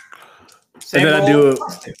 Same and then I roll, do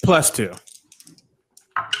 +2.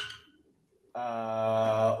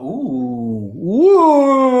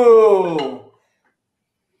 Ooh.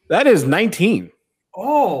 That is 19.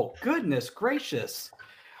 Oh, goodness gracious.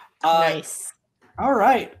 Nice. All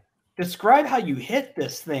right. Describe how you hit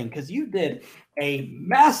this thing, because you did a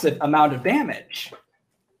massive amount of damage.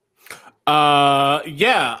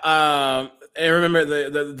 Yeah. And remember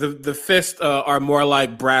the fists are more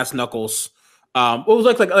like brass knuckles. What was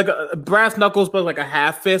like a brass knuckles, but like a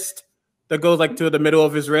half fist that goes like to the middle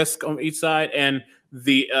of his wrist on each side, and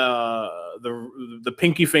the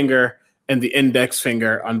pinky finger and the index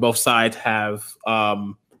finger on both sides have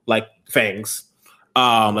like fangs,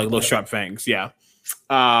 like little sharp fangs. Yeah.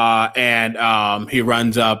 And he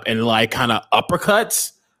runs up and like kind of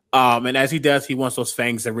uppercuts. And as he does, he wants those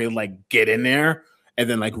fangs to really like get in there and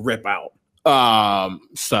then like rip out.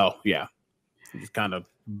 So yeah, just kind of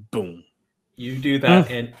boom. You do that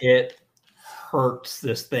and it hurts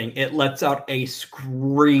this thing. It lets out a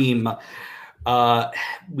scream.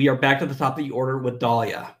 We are back to the top of the order with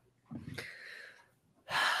Dahlia.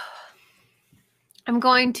 I'm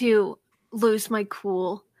going to lose my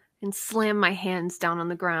cool and slam my hands down on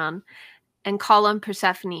the ground and call on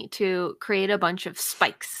Persephone to create a bunch of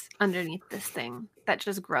spikes underneath this thing that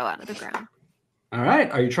just grow out of the ground. All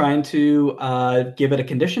right. Are you trying to give it a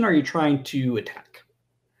condition, or are you trying to attack?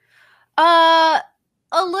 A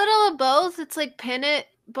little of both. It's like pin it,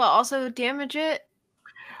 but also damage it.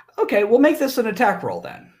 Okay, we'll make this an attack roll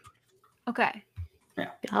then. Okay.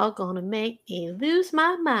 Yeah. Y'all gonna make me lose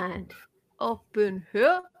my mind. Open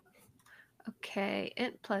here. Okay,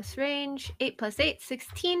 int plus range, 8 plus 8,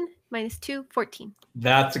 16, minus 2, 14.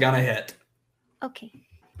 That's gonna hit. Okay.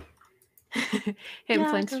 Hit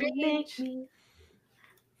plus range.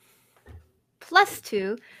 Plus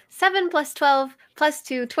 2, 7 plus 12, plus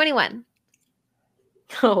 2, 21.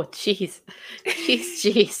 Oh, jeez.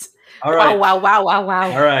 Jeez. All right. Wow. All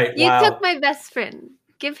right. You wow. took my best friend.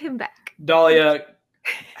 Give him back. Dahlia,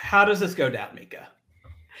 how does this go down, Mika?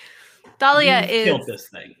 Dahlia You killed this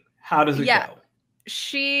thing. How does it go?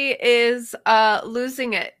 She is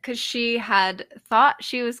losing it because she had thought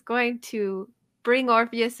she was going to bring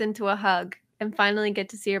Orpheus into a hug and finally get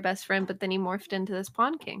to see her best friend, but then he morphed into this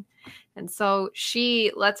Pawn King. And so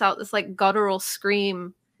she lets out this like guttural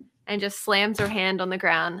scream and just slams her hand on the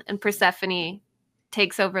ground, and Persephone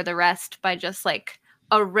takes over the rest by just like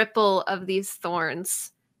a ripple of these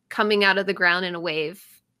thorns coming out of the ground in a wave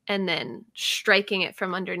and then striking it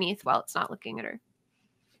from underneath while it's not looking at her.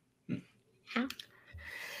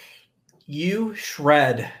 You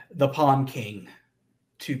shred the Pawn King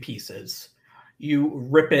to pieces. You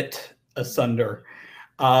rip it asunder.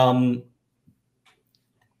 And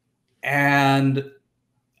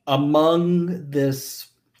among this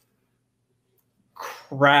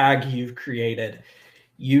crag you've created,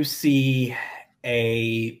 you see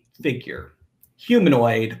a figure,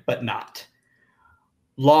 humanoid, but not.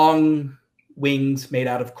 Long wings made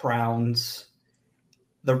out of crowns,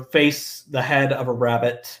 the face, the head of a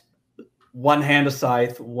rabbit, one hand a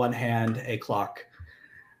scythe, one hand a clock.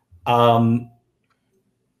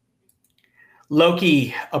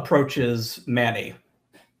 Loki approaches Manny.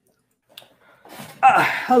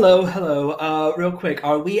 Hello. Real quick,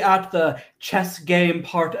 are we at the chess game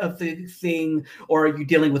part of the thing, or are you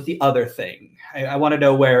dealing with the other thing? I want to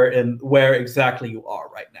know where exactly you are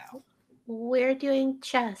right now. We're doing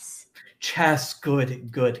chess. Chess,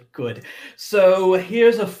 good. So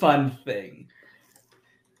here's a fun thing.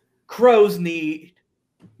 Crows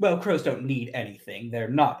don't need anything. They're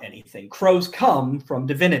not anything. Crows come from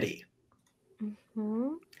divinity.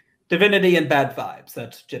 Mm-hmm. Divinity and bad vibes.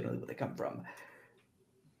 That's generally where they come from.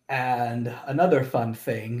 And another fun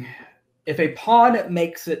thing, if a pawn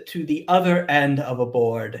makes it to the other end of a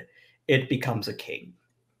board, it becomes a king.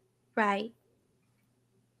 Right.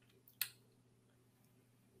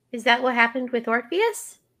 Is that what happened with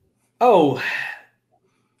Orpheus? Oh,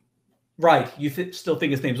 right. You still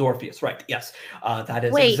think his name's Orpheus, right? Yes. That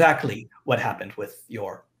is exactly what happened with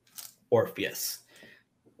your Orpheus.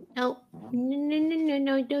 No,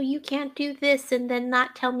 you can't do this and then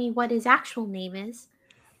not tell me what his actual name is.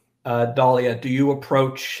 Dahlia, do you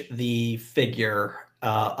approach the figure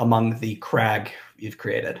among the crag you've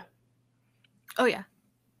created? Oh, yeah.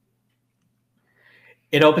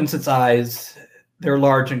 It opens its eyes. They're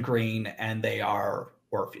large and green, and they are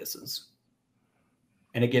Orpheus's.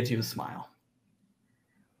 And it gives you a smile.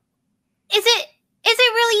 Is it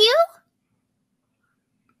really you?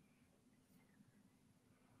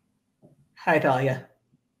 Hi, Dahlia.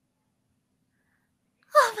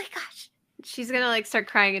 Oh my gosh. She's gonna like start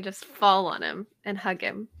crying and just fall on him and hug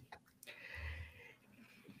him.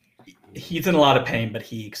 He's in a lot of pain, but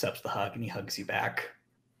he accepts the hug and he hugs you back.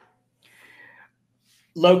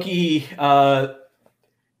 Loki,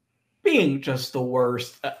 being just the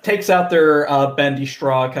worst, takes out their bendy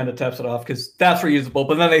straw, kind of taps it off because that's reusable,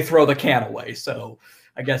 but then they throw the can away, so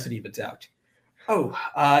I guess it evens out. Oh,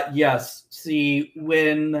 yes. See,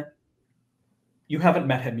 when you haven't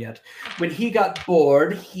met him yet, when he got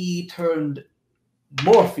bored, he turned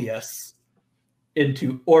Morpheus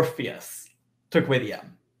into Orpheus. Took away the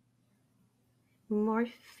M.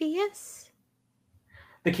 Morpheus?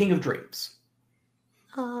 The king of dreams.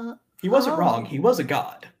 He wasn't wrong. He was a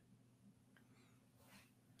god.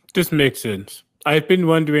 This makes sense. I've been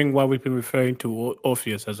wondering why we've been referring to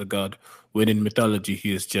Orpheus as a god, when in mythology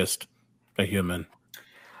he is just a human.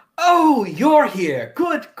 Oh, you're here.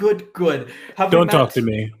 Good. Don't talk to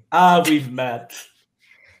me. We've met.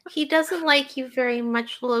 He doesn't like you very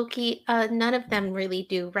much, Loki. None of them really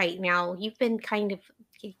do right now. You've been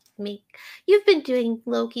you've been doing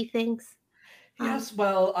Loki things. Yes,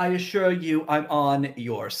 well, I assure you I'm on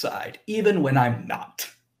your side, even when I'm not.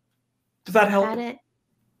 Does that help?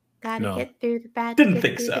 Gotta get through the bad. Didn't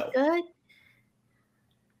think so. Good.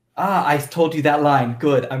 I told you that line.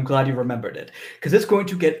 Good. I'm glad you remembered it. Because it's going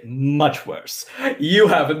to get much worse. You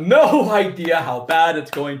have no idea how bad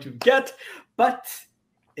it's going to get, but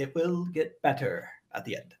it will get better at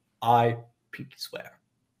the end. I pinky swear.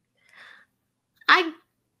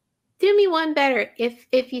 Do me one better.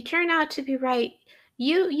 If you turn out to be right,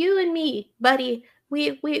 you and me, buddy,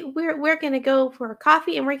 we're gonna go for a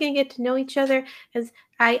coffee and we're gonna get to know each other. As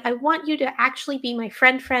I want you to actually be my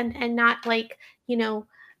friend, and not like,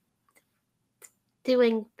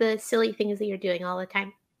 doing the silly things that you're doing all the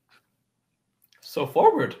time. So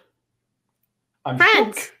forward. I'm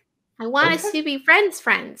friends. Shook. I want us to be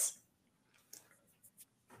friends.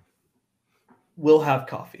 We'll have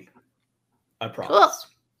coffee. I promise. Cool.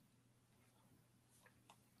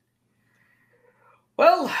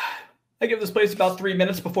 Well, I give this place about 3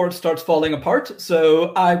 minutes before it starts falling apart,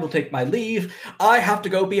 so I will take my leave. I have to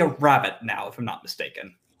go be a rabbit now, if I'm not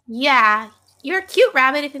mistaken. Yeah, you're a cute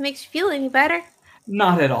rabbit if it makes you feel any better.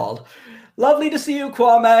 Not at all. Lovely to see you,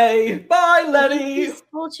 Kwame. Bye, Lenny. I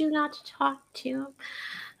told you not to talk to him.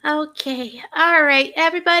 Okay. All right,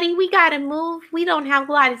 everybody. We got to move. We don't have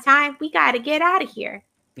a lot of time. We got to get out of here.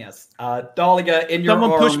 Yes. Dahlia, in your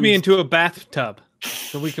Someone arms. push me into a bathtub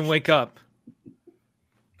so we can wake up.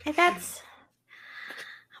 And that's...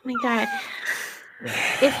 Oh, my God.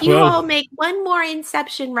 If you all make one more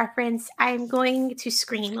Inception reference, I'm going to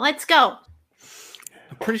scream. Let's go.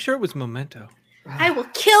 I'm pretty sure it was Memento. I will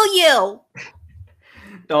kill you.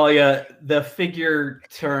 Dahlia, the figure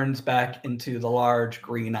turns back into the large,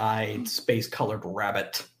 green-eyed, space-colored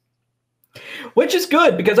rabbit. Which is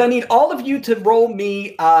good, because I need all of you to roll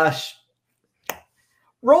me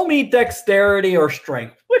dexterity or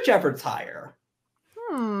strength, whichever's higher.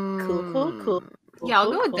 Cool. Yeah,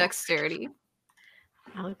 I'll go with dexterity.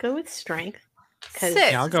 I'll go with strength. 6.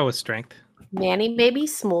 Yeah, I'll go with strength. Manny may be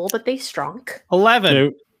small, but they strong.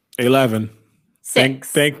 11. 11.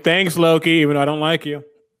 6. Thanks, Loki, even though I don't like you.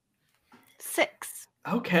 6.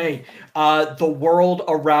 Okay. The world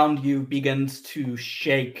around you begins to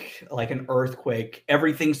shake like an earthquake.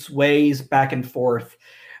 Everything sways back and forth.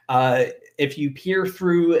 If you peer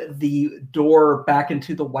through the door back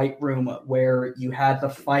into the White Room where you had the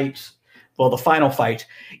fight, well, the final fight,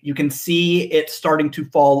 you can see it starting to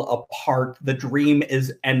fall apart. The dream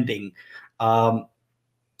is ending.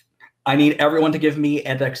 I need everyone to give me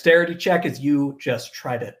a dexterity check as you just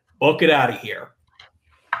try to book it out of here.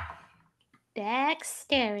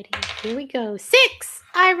 Dexterity. Here we go. 6.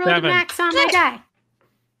 I rolled 7. a max on my die.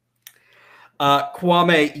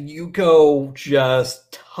 Kwame, you go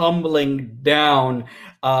just tumbling down.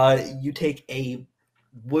 You take a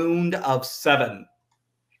wound of 7.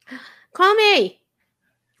 Kwame.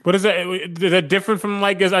 What is that? Is that different from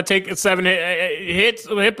like as I take 7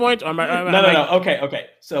 hit points? Or No. Okay.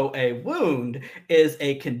 So a wound is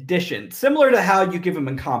a condition similar to how you give them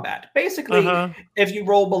in combat. Basically, if you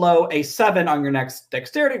roll below a 7 on your next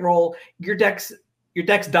dexterity roll, your dex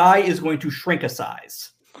die is going to shrink a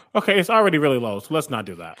size. Okay, it's already really low, so let's not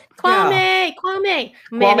do that. Kwame.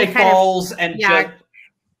 Kwame falls and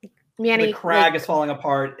Manny, the crag is falling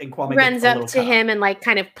apart, and Kwame runs gets a up to him and like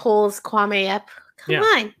kind of pulls Kwame up. Come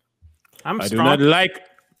on. I do not like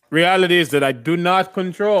realities that I do not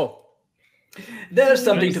control. There's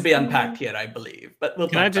something to be unpacked here, I believe, but we'll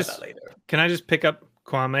talk about that later. Can I just pick up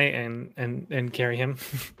Kwame and carry him?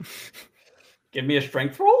 Give me a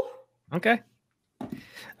strength roll. Okay.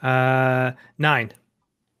 9.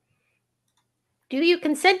 Do you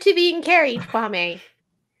consent to being carried, Kwame?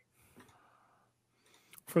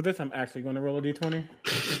 For this, I'm actually going to roll a d20.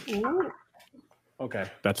 Ooh. Okay,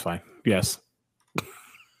 that's fine. Yes.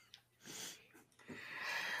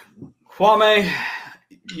 Kwame,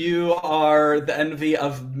 you are the envy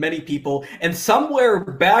of many people, and somewhere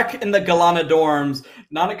back in the Galana dorms,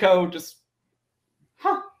 Nanako just,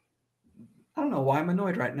 I don't know why I'm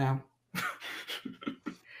annoyed right now.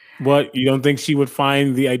 What, you don't think she would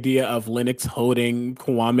find the idea of Lennox holding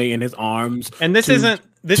Kwame in his arms? And this isn't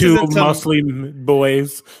mostly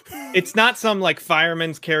boys. It's not some like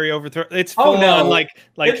fireman's carryover throw. It's full on like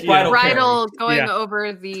it's bridal going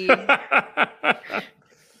over the.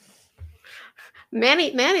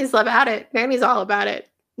 Manny's about it. Manny's all about it.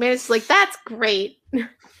 Manny's like, that's great.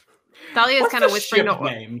 Dahlia is kind of the whispering ship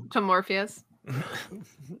name? to Morpheus.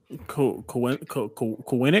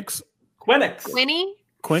 Quinix? Quinny?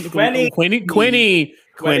 Quinny.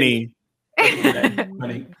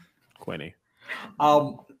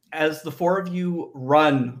 As the 4 of you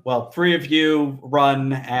run, well, 3 of you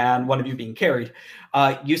run and 1 of you being carried,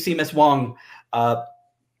 you see Miss Wong.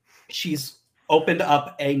 She's opened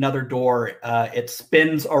up another door. It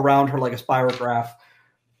spins around her like a spirograph.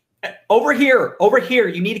 Over here.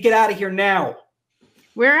 You need to get out of here now.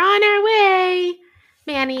 We're on our way.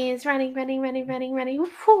 Manny is running.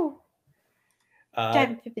 Woo-hoo.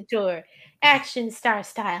 Driving through the door. Action star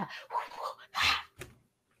style.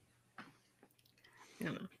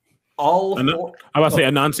 All I was about to say,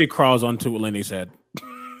 Anansi crawls onto Lenny's head.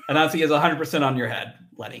 Anansi is 100% on your head,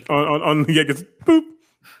 Lenny. On gets boop.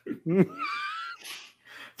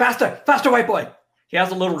 Faster, white boy. He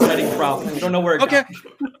has a little wedding problem. You don't know where it Okay.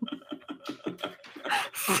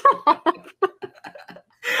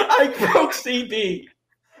 I broke CP.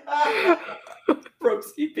 Broke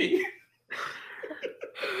CP.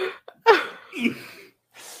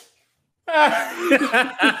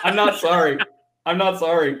 I'm not sorry.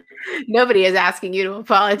 Nobody is asking you to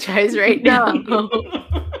apologize right now.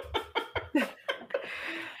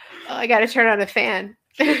 I got to turn on a fan.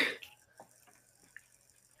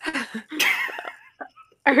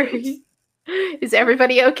 Is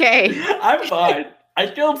everybody okay? I'm fine. I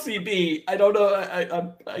killed CB. I don't know.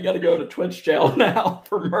 I got to go to Twitch jail now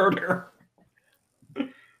for murder.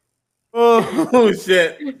 Oh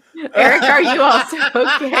shit! Eric, are you also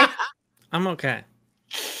okay? I'm okay.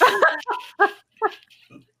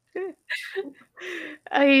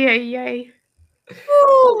 Ay.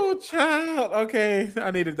 Oh, child. Okay,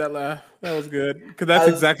 I needed that laugh. That was good because that's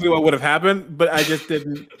exactly what would have happened. But I just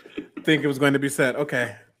didn't think it was going to be said.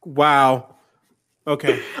 Okay. Wow.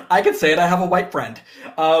 Okay. I can say it. I have a white friend.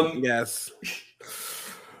 Yes.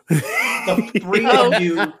 The three of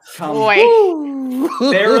you come Boy.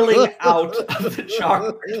 barreling out of the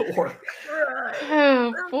chalk door.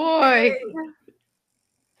 Oh boy.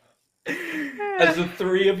 As the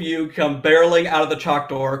three of you come barreling out of the chalk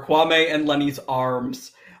door, Kwame and Lenny's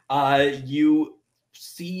arms, you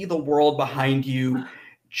see the world behind you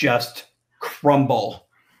just crumble.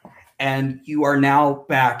 And you are now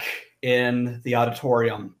back in the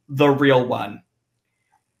auditorium, the real one.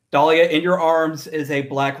 Dahlia, in your arms is a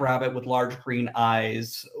black rabbit with large green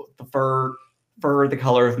eyes, the fur the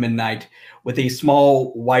color of midnight, with a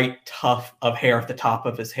small white tuft of hair at the top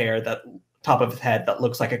of his head that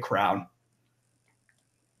looks like a crown.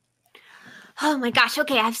 Oh my gosh,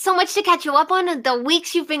 okay, I have so much to catch you up on. The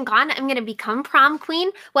weeks you've been gone, I'm gonna become prom queen.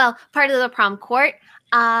 Well, part of the prom court.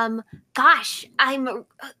 Gosh,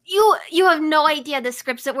 you have no idea the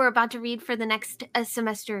scripts that we're about to read for the next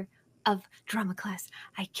semester of drama class.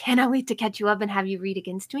 I cannot wait to catch you up and have you read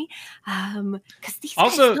against me. Because these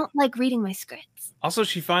guys don't like reading my scripts. Also,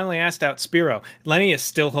 she finally asked out Spiro. Lenny is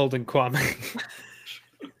still holding Kwame.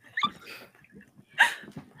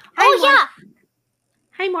 Yeah.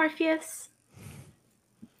 Hi, Morpheus.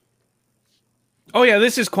 Oh yeah,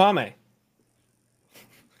 this is Kwame.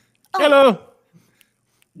 Hello.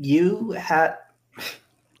 You had...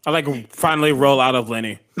 I finally roll out of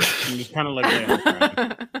Lenny. Just kind of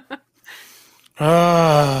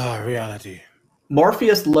reality.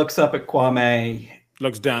 Morpheus looks up at Kwame.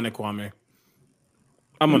 Looks down at Kwame.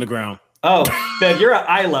 I'm on the ground. Oh, Ben, you're at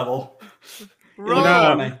eye level.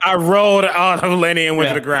 I rolled out of Lenny and went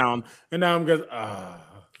to the ground. And now I'm just,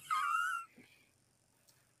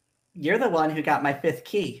 You're the one who got my 5th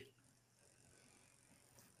key.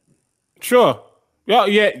 Sure. Yeah,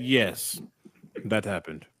 yes. That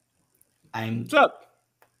happened. What's up?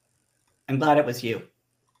 I'm glad it was you.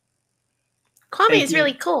 Kwame is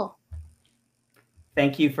really cool.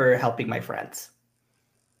 Thank you for helping my friends.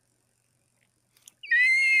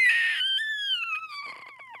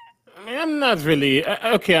 I'm not really.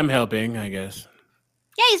 Okay, I'm helping, I guess.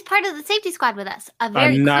 Yeah, he's part of the safety squad with us. A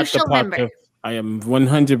very crucial member. I am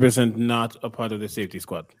 100% not a part of the safety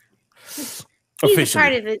squad. He's a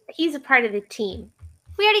part of the team.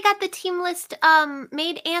 We already got the team list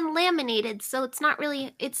made and laminated, so it's not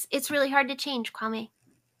really it's really hard to change, Kwame.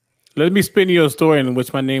 Let me spin you a story in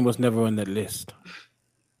which my name was never on that list.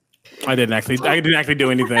 I didn't actually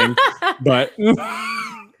do anything, but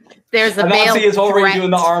there's a veiled Nancy is already threat.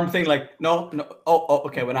 doing the arm thing, like no. Oh,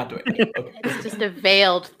 okay, we're not doing it. Okay. It's just a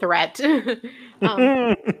veiled threat.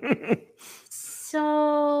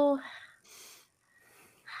 So,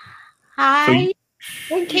 hi.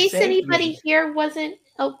 In case anybody here wasn't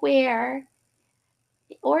aware,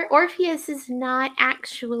 Orpheus is not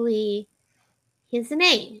actually his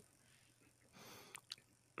name.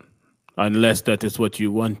 Unless that is what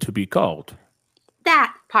you want to be called.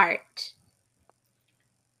 That part.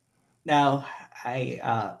 Now,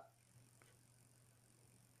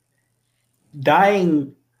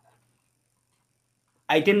 dying,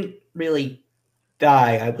 I didn't really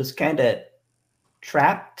die. I was kind of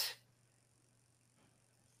trapped.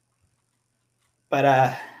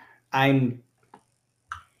 But I'm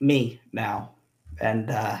me now.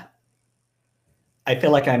 And I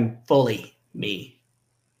feel like I'm fully me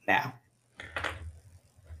now.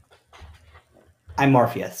 I'm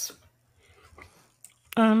Morpheus.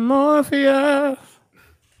 I'm Morpheus.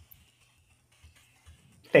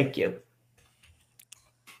 Thank you.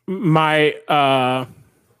 My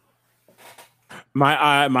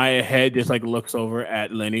head just looks over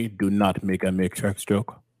at Lenny. Do not make a Matrix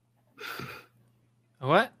joke.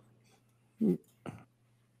 What?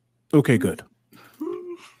 Okay, good.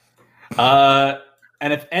 And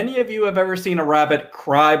if any of you have ever seen a rabbit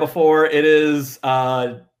cry before, it is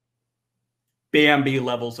Bambi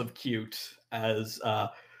levels of cute as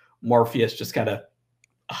Morpheus just kind of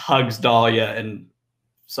hugs Dahlia and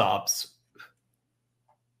sobs.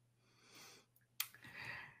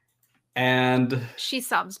 And she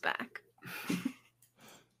sobs back.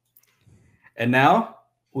 And now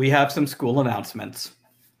we have some school announcements.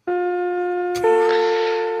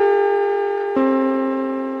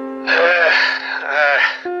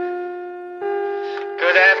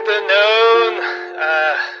 afternoon,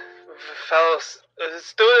 fellow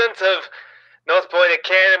students of North Point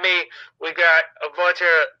Academy. We got a bunch of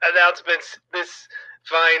announcements this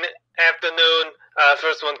fine afternoon.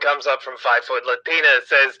 First one comes up from 5 Foot Latina. It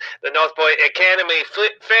says, the North Point Academy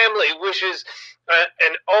family wishes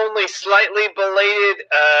an only slightly belated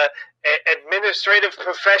Administrative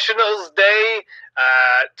Professionals Day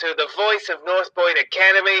to the voice of North Point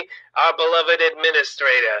Academy, our beloved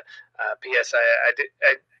administrator. P.S.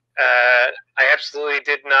 I absolutely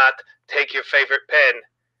did not take your favorite pen.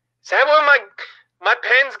 Is that where my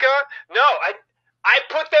pen's gone? No, I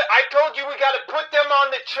told you we gotta put them on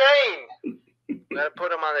the chain. We gotta put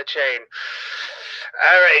them on the chain.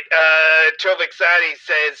 All right, Trovixati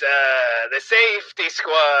says the safety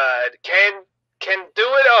squad can do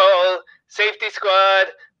it all. Safety squad,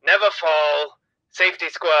 never fall. Safety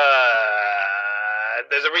squad.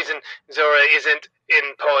 There's a reason Zora isn't in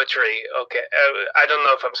poetry. Okay, I don't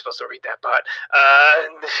know if I'm supposed to read that part.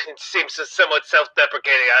 It seems somewhat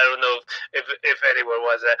self-deprecating. I don't know if anyone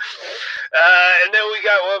was that. And then we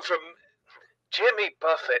got one from Jimmy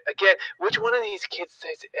Buffett. Again, which one of these kids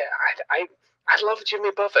says I love Jimmy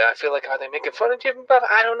Buffett? I feel like, are they making fun of Jimmy Buffett?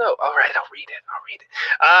 I don't know. All right, I'll read it.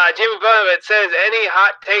 Jimmy Buffett says, any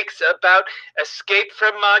hot takes about Escape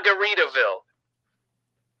from Margaritaville?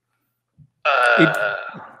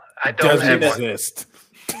 I don't doesn't have exist.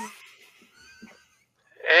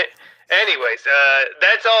 Anyways,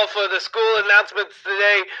 that's all for the school announcements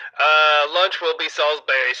today. Lunch will be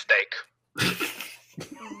Salisbury steak.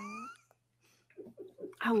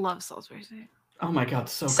 I love Salisbury steak. Oh my god,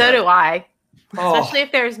 so So good. do I. Oh. Especially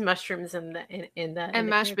if there's mushrooms in the And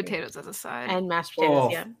mashed potatoes as a side. and mashed potatoes, Oh.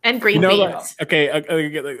 yeah, and green You know, beans.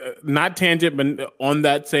 not tangent, but on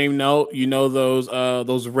that same note, you know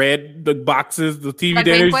those red boxes, the TV Red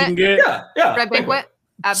dinners Banquet? you can get. Yeah. Red Banquet?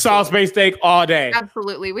 Salisbury steak all day.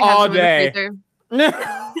 Absolutely. We All have some day. in the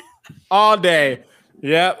freezer. All day.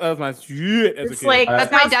 Yeah, that was my shit as a It's kid. like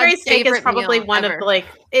That's my Salisbury dad's steak is favorite probably meal one ever. of the, like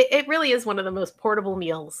it really is one of the most portable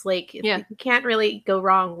meals. Like Yeah. you can't really go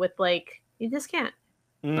wrong with you just can't.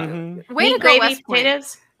 Mhm. Way to Meat, go, gravy, West Point,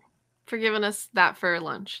 potatoes. for giving us that for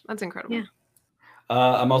lunch. That's incredible. Yeah.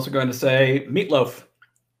 I'm also going to say meatloaf.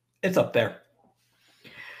 It's up there.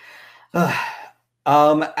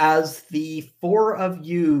 As the four of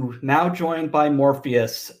you, now joined by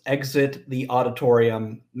Morpheus, exit the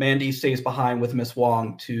auditorium, Mandy stays behind with Miss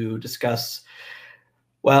Wong to discuss,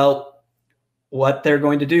 well, what they're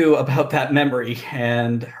going to do about that memory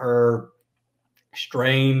and her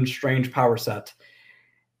strange power set.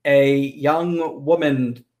 A young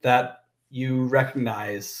woman that you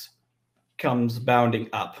recognize comes bounding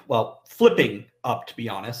up. Well, flipping up, to be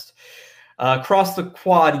honest. Across the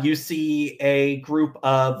quad, you see a group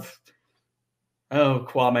of... Oh,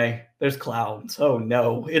 Kwame, there's clowns. Oh,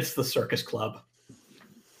 no, it's the circus club.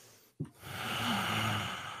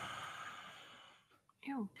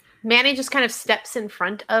 Ew. Manny just kind of steps in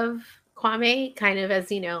front of Kwame, kind of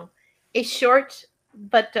as, a short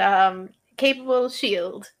but capable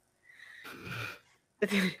shield.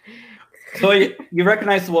 Zoya, you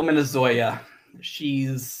recognize the woman as Zoya.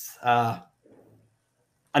 She's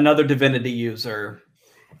another divinity user,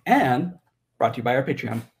 and brought to you by our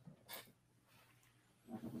Patreon.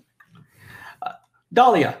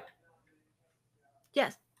 Dahlia.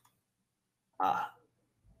 Yes.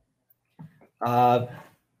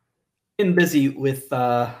 Been busy with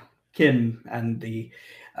Kim and the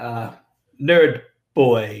nerd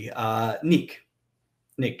boy, Nick,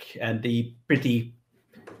 and the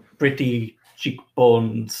pretty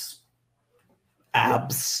cheekbones,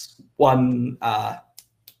 abs. One,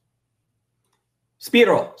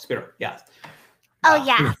 Spiro, yeah. Oh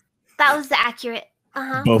yeah, that was accurate.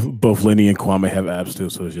 Uh huh. Both Lenny and Kwame have abs too,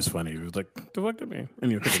 so it's just funny. It was like, the fuck did me?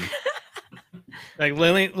 And you're thinking, Like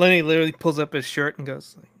Lenny literally pulls up his shirt and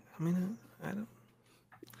goes, I mean, I don't.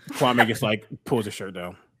 Kwame gets like pulls his shirt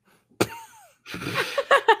down.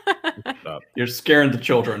 Stop. You're scaring the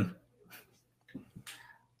children.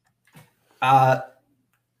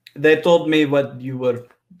 They told me what you were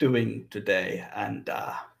doing today, and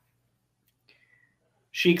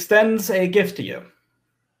she extends a gift to you.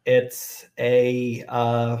 It's a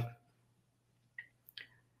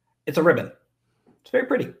ribbon. It's very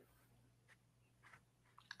pretty.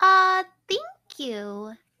 Thank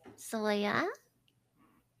you, Zoya.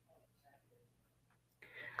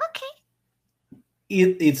 Okay.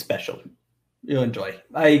 It's special. You'll enjoy.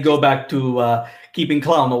 I go back to keeping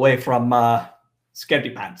clown away from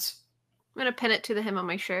Scaredy Pants. I'm gonna pin it to the hem of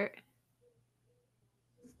my shirt.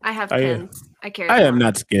 I have I- pins. I carry. I them am on.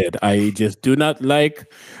 not scared. I just do not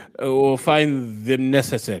like or find them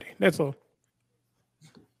necessary. That's all.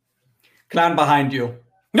 Clown behind you.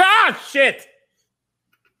 Ah, shit!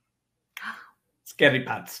 Scary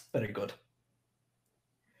pants. Very good.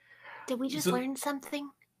 Did we just learn something?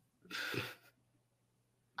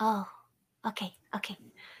 Oh, okay.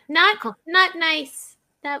 Not nice.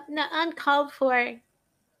 Not uncalled for.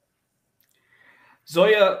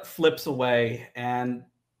 Zoya flips away, and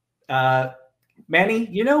Manny,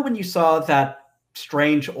 you know when you saw that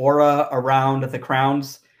strange aura around the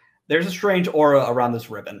crowns? There's a strange aura around this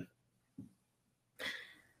ribbon.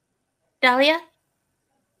 Dahlia?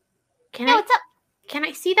 What's up? Can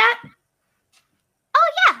I see that?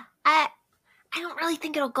 Oh, yeah. I don't really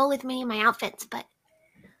think it'll go with many of my outfits, but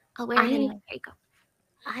I'll wear it anyway. There you go.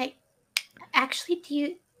 Actually,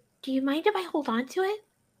 do you mind if I hold on to it?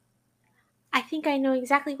 I think I know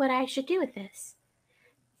exactly what I should do with this.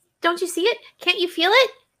 Don't you see it? Can't you feel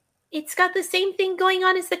it? It's got the same thing going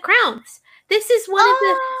on as the crowns. This is one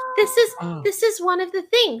of the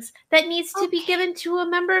things that needs to be given to a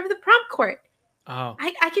member of the prom court. Oh.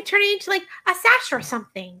 I could turn it into like a sash or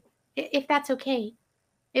something, if that's okay.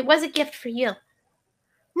 It was a gift for you.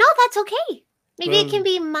 No, that's okay. Maybe it can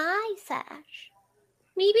be my sash.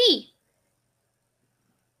 Maybe.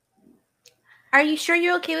 Are you sure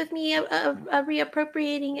you're okay with me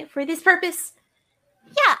reappropriating it for this purpose?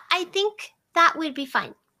 Yeah, I think that would be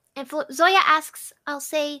fine. If Zoya asks, I'll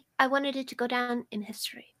say I wanted it to go down in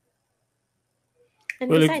history. And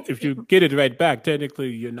Well, besides, if you get it right back, technically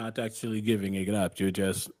you're not actually giving it up. You're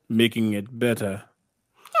just making it better.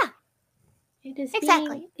 Yeah. It is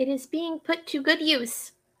exactly. It is being put to good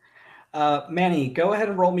use. Manny, go ahead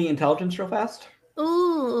and roll me intelligence real fast.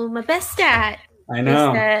 Ooh, my best stat. I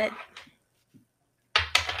know.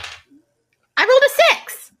 I rolled a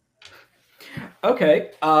 6.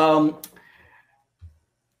 Okay.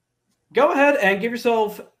 Go ahead and give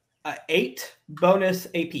yourself 8 bonus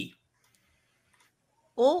AP.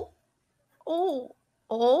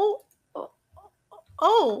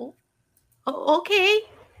 Okay.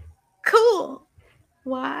 Cool.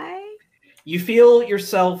 Why? You feel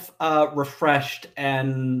yourself refreshed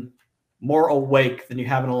and more awake than you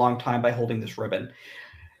have in a long time by holding this ribbon.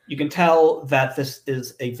 You can tell that this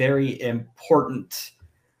is a very important,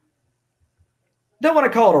 don't want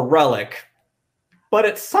to call it a relic, but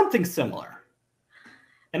it's something similar.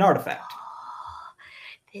 An artifact.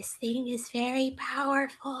 This thing is very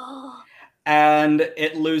powerful. And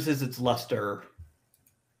it loses its luster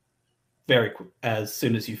as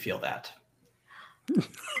soon as you feel that.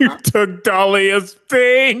 You took Dahlia's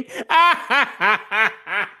thing.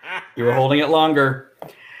 You were holding it longer.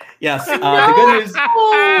 Yes.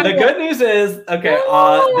 The good news is, okay.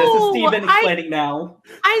 This is Steven explaining now.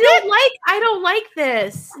 I don't like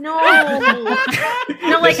this. No.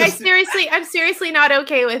 No, like I'm seriously not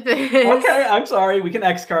okay with this. Okay, I'm sorry. We can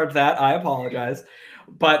X card that. I apologize.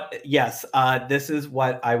 But yes, this is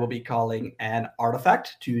what I will be calling an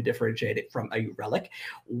artifact to differentiate it from a relic.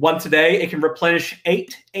 Once a day, it can replenish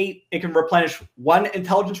 8. It can replenish 1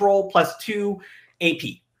 intelligence roll plus 2 AP.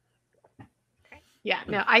 Yeah,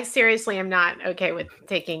 no, I seriously am not okay with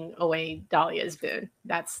taking away Dahlia's boon.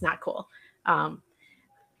 That's not cool.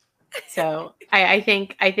 So I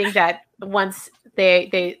think that once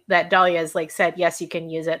that Dahlia's like said yes, you can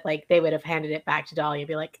use it, like they would have handed it back to Dahlia and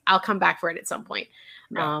be like, I'll come back for it at some point.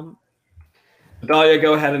 Yeah. Dahlia,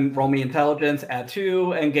 go ahead and roll me intelligence, add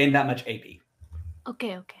 2, and gain that much AP.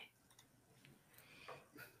 Okay.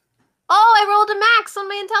 Oh, I rolled a max on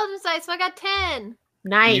my intelligence dice, so I got 10.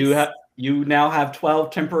 Nice. You now have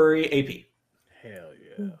 12 temporary AP. Hell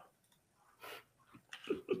yeah.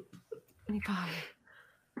 Oh my God.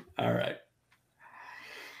 All right.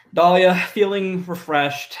 Dahlia, feeling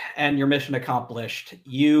refreshed and your mission accomplished,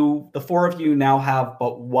 the 4 of you now have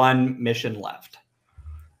but 1 mission left.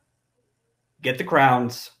 Get the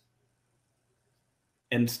crowns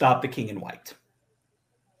and stop the King in White.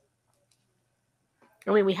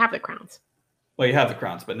 I mean, we have the crowns. Well, you have the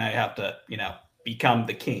crowns, but now you have to, become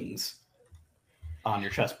the kings on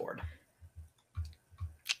your chessboard.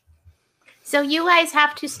 So you guys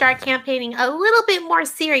have to start campaigning a little bit more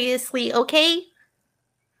seriously, okay?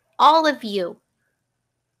 All of you.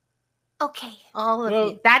 Okay. All of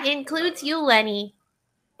you. That includes you, Lenny.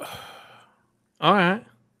 All right.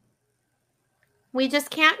 We just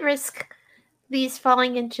can't risk these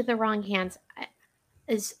falling into the wrong hands,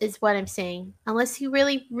 is what I'm saying. Unless you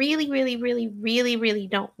really, really, really, really, really, really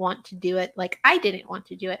don't want to do it. Like I didn't want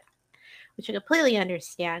to do it, which I completely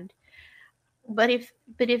understand. But if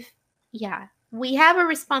yeah, we have a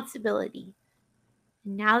responsibility.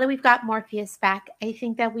 Now that we've got Morpheus back, I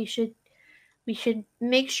think that we should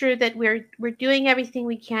make sure that we're doing everything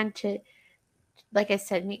we can to, like I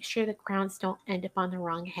said, make sure the crowns don't end up on the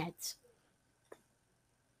wrong heads.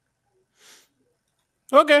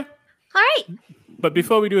 Okay. All right. But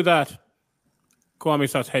before we do that, Kwame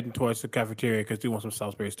starts heading towards the cafeteria because he wants some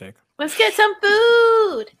Salisbury steak. Let's get some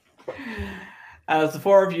food. As the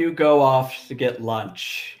four of you go off to get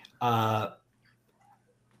lunch,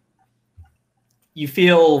 you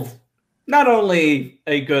feel not only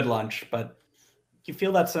a good lunch, but you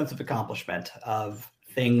feel that sense of accomplishment of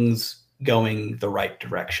things going the right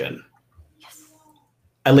direction. Yes.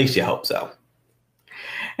 At least you hope so.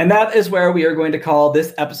 And that is where we are going to call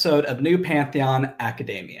this episode of New Pantheon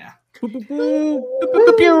Academia. Wait.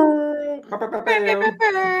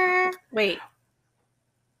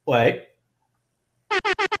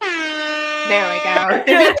 There we go.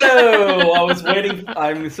 Ditto! I was waiting.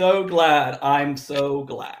 I'm so glad.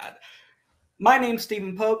 My name's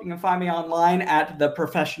Stephen Pope. You can find me online at The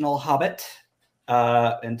Professional Hobbit.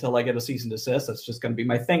 Until I get a cease and desist, that's just going to be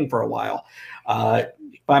my thing for a while.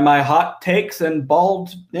 Find my hot takes and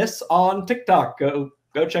baldness on TikTok. Go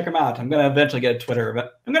check them out. I'm going to eventually get a Twitter.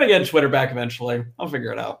 I'm going to get a Twitter back eventually. I'll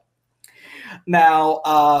figure it out.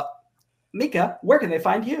 Now, Mika, where can they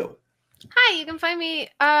find you? Hi, you can find me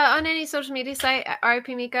on any social media site at RIP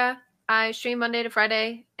Mika. I stream Monday to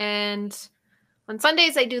Friday, and on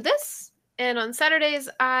Sundays I do this, and on Saturdays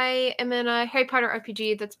I am in a Harry Potter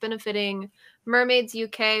RPG that's benefiting Mermaids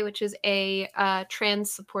UK, which is a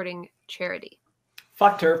trans supporting charity.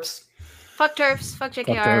 Fuck TERFs. Fuck TERFs. Fuck JKR.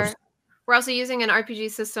 Fuck TERFs. We're also using an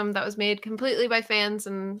RPG system that was made completely by fans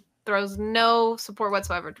and throws no support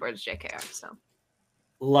whatsoever towards JKR. So,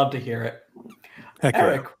 love to hear it. Heck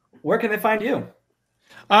Eric, yeah. where can they find you?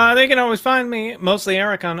 They can always find me, mostly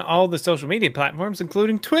Eric, on all the social media platforms,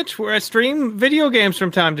 including Twitch, where I stream video games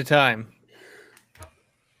from time to time.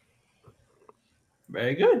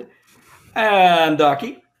 Very good. And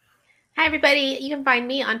Docky? Hi, everybody. You can find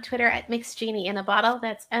me on Twitter at MixGenie in a Bottle.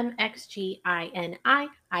 That's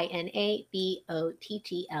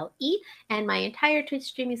MXGINIINABOTTLE. And my entire Twitch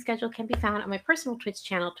streaming schedule can be found on my personal Twitch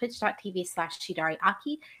channel,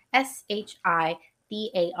 twitch.tv/ShidariAki, SHIDAREAKI.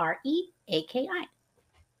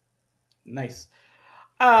 Nice.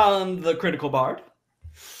 The Critical Bard?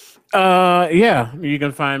 Yeah, you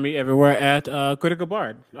can find me everywhere at Critical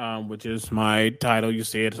Bard, which is my title. You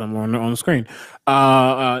see it somewhere on the screen.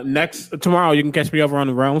 Tomorrow, you can catch me over on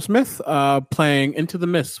the Realmsmith, playing Into the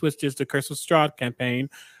Mist, which is the Curse of Strahd campaign,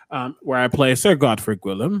 where I play Sir Godfrey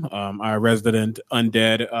Gwillem, our resident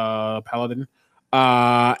undead paladin.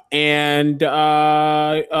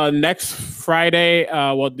 Next Friday,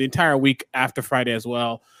 the entire week after Friday as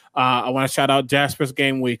well, I want to shout out Jasper's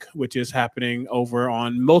Game Week, which is happening over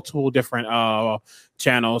on multiple different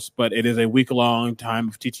channels, but it is a week-long time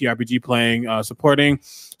of TTRPG playing, supporting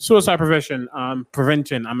suicide prevention.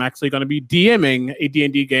 I'm actually going to be DMing a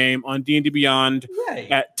D&D game on D&D Beyond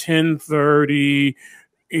at 10:30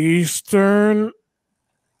 Eastern,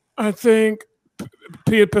 I think,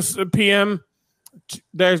 PM.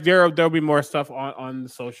 There'll be more stuff on the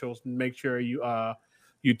socials. Make sure you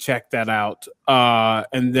check that out.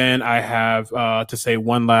 And then I have to say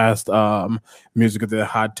one last music of the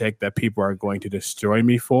hot take that people are going to destroy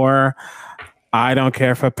me for. I don't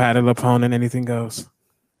care if a paddle opponent, anything goes.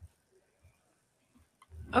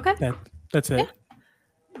 Okay. That's it.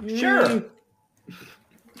 Yeah. Sure.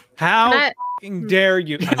 How dare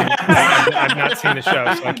you? I've not seen the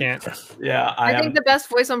show, so I can't. Yeah, I think the best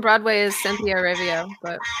voice on Broadway is Cynthia Rivio,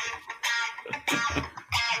 but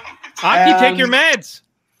Aki, take your meds.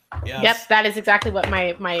 Yes. Yep, that is exactly what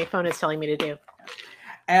my phone is telling me to do.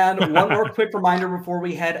 And one more quick reminder before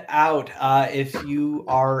we head out. If you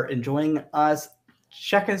are enjoying us,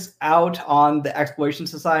 check us out on the Exploration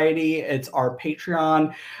Society. It's our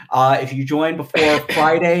Patreon. If you join before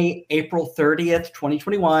Friday, April 30th,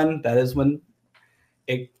 2021, that is when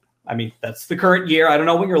that's the current year. I don't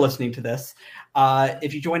know when you're listening to this.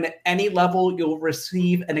 If you join at any level, you'll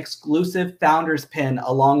receive an exclusive Founders Pin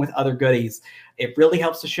along with other goodies. It really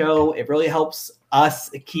helps the show. It really helps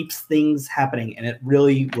us. It keeps things happening, and it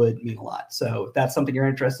really would mean a lot. So if that's something you're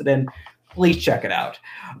interested in, please check it out.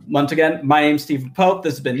 Once again, my name's Stephen Pope.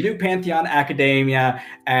 This has been New Pantheon Academia,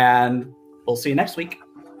 and we'll see you next week.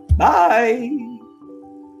 Bye.